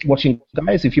for watching,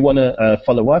 guys. If you want to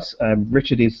follow us,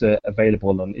 Richard is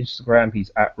available on Instagram. He's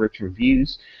at Rich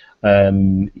Reviews.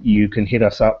 You can hit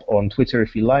us up on Twitter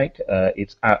if you like.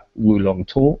 It's at Wulong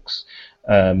Talks.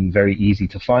 Very easy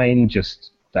to find.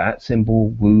 Just that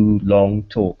symbol, Wulong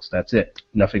Talks. That's it.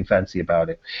 Nothing fancy about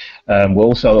it. We're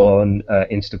also on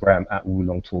Instagram at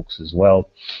Wulong Talks as well.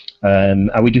 And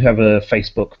we do have a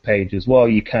Facebook page as well.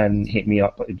 You can hit me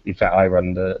up. In fact, I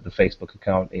run the Facebook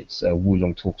account. It's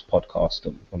Wulong Talks Podcast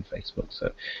on Facebook.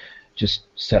 So just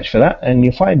search for that and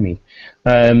you'll find me.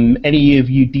 Any of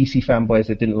you DC fanboys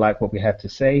that didn't like what we had to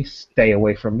say, stay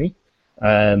away from me.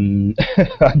 I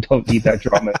don't need that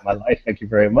drama in my life. Thank you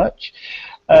very much.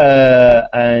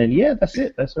 And yeah, that's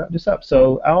it. Let's wrap this up.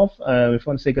 So, Alf, if you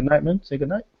want to say goodnight, man, say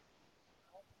goodnight.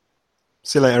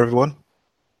 See you later, everyone.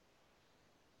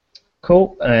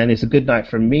 Cool. And it's a good night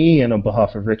from me. And on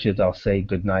behalf of Richard, I'll say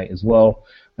good night as well.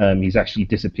 He's actually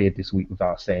disappeared this week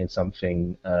without saying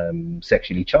something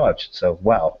sexually charged. So,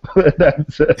 wow.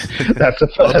 that's a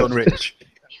first. Well done, Rich.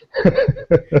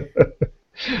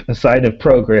 A sign of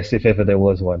progress, if ever there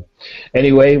was one.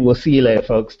 Anyway, we'll see you later,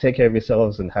 folks. Take care of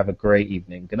yourselves and have a great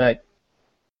evening. Good night.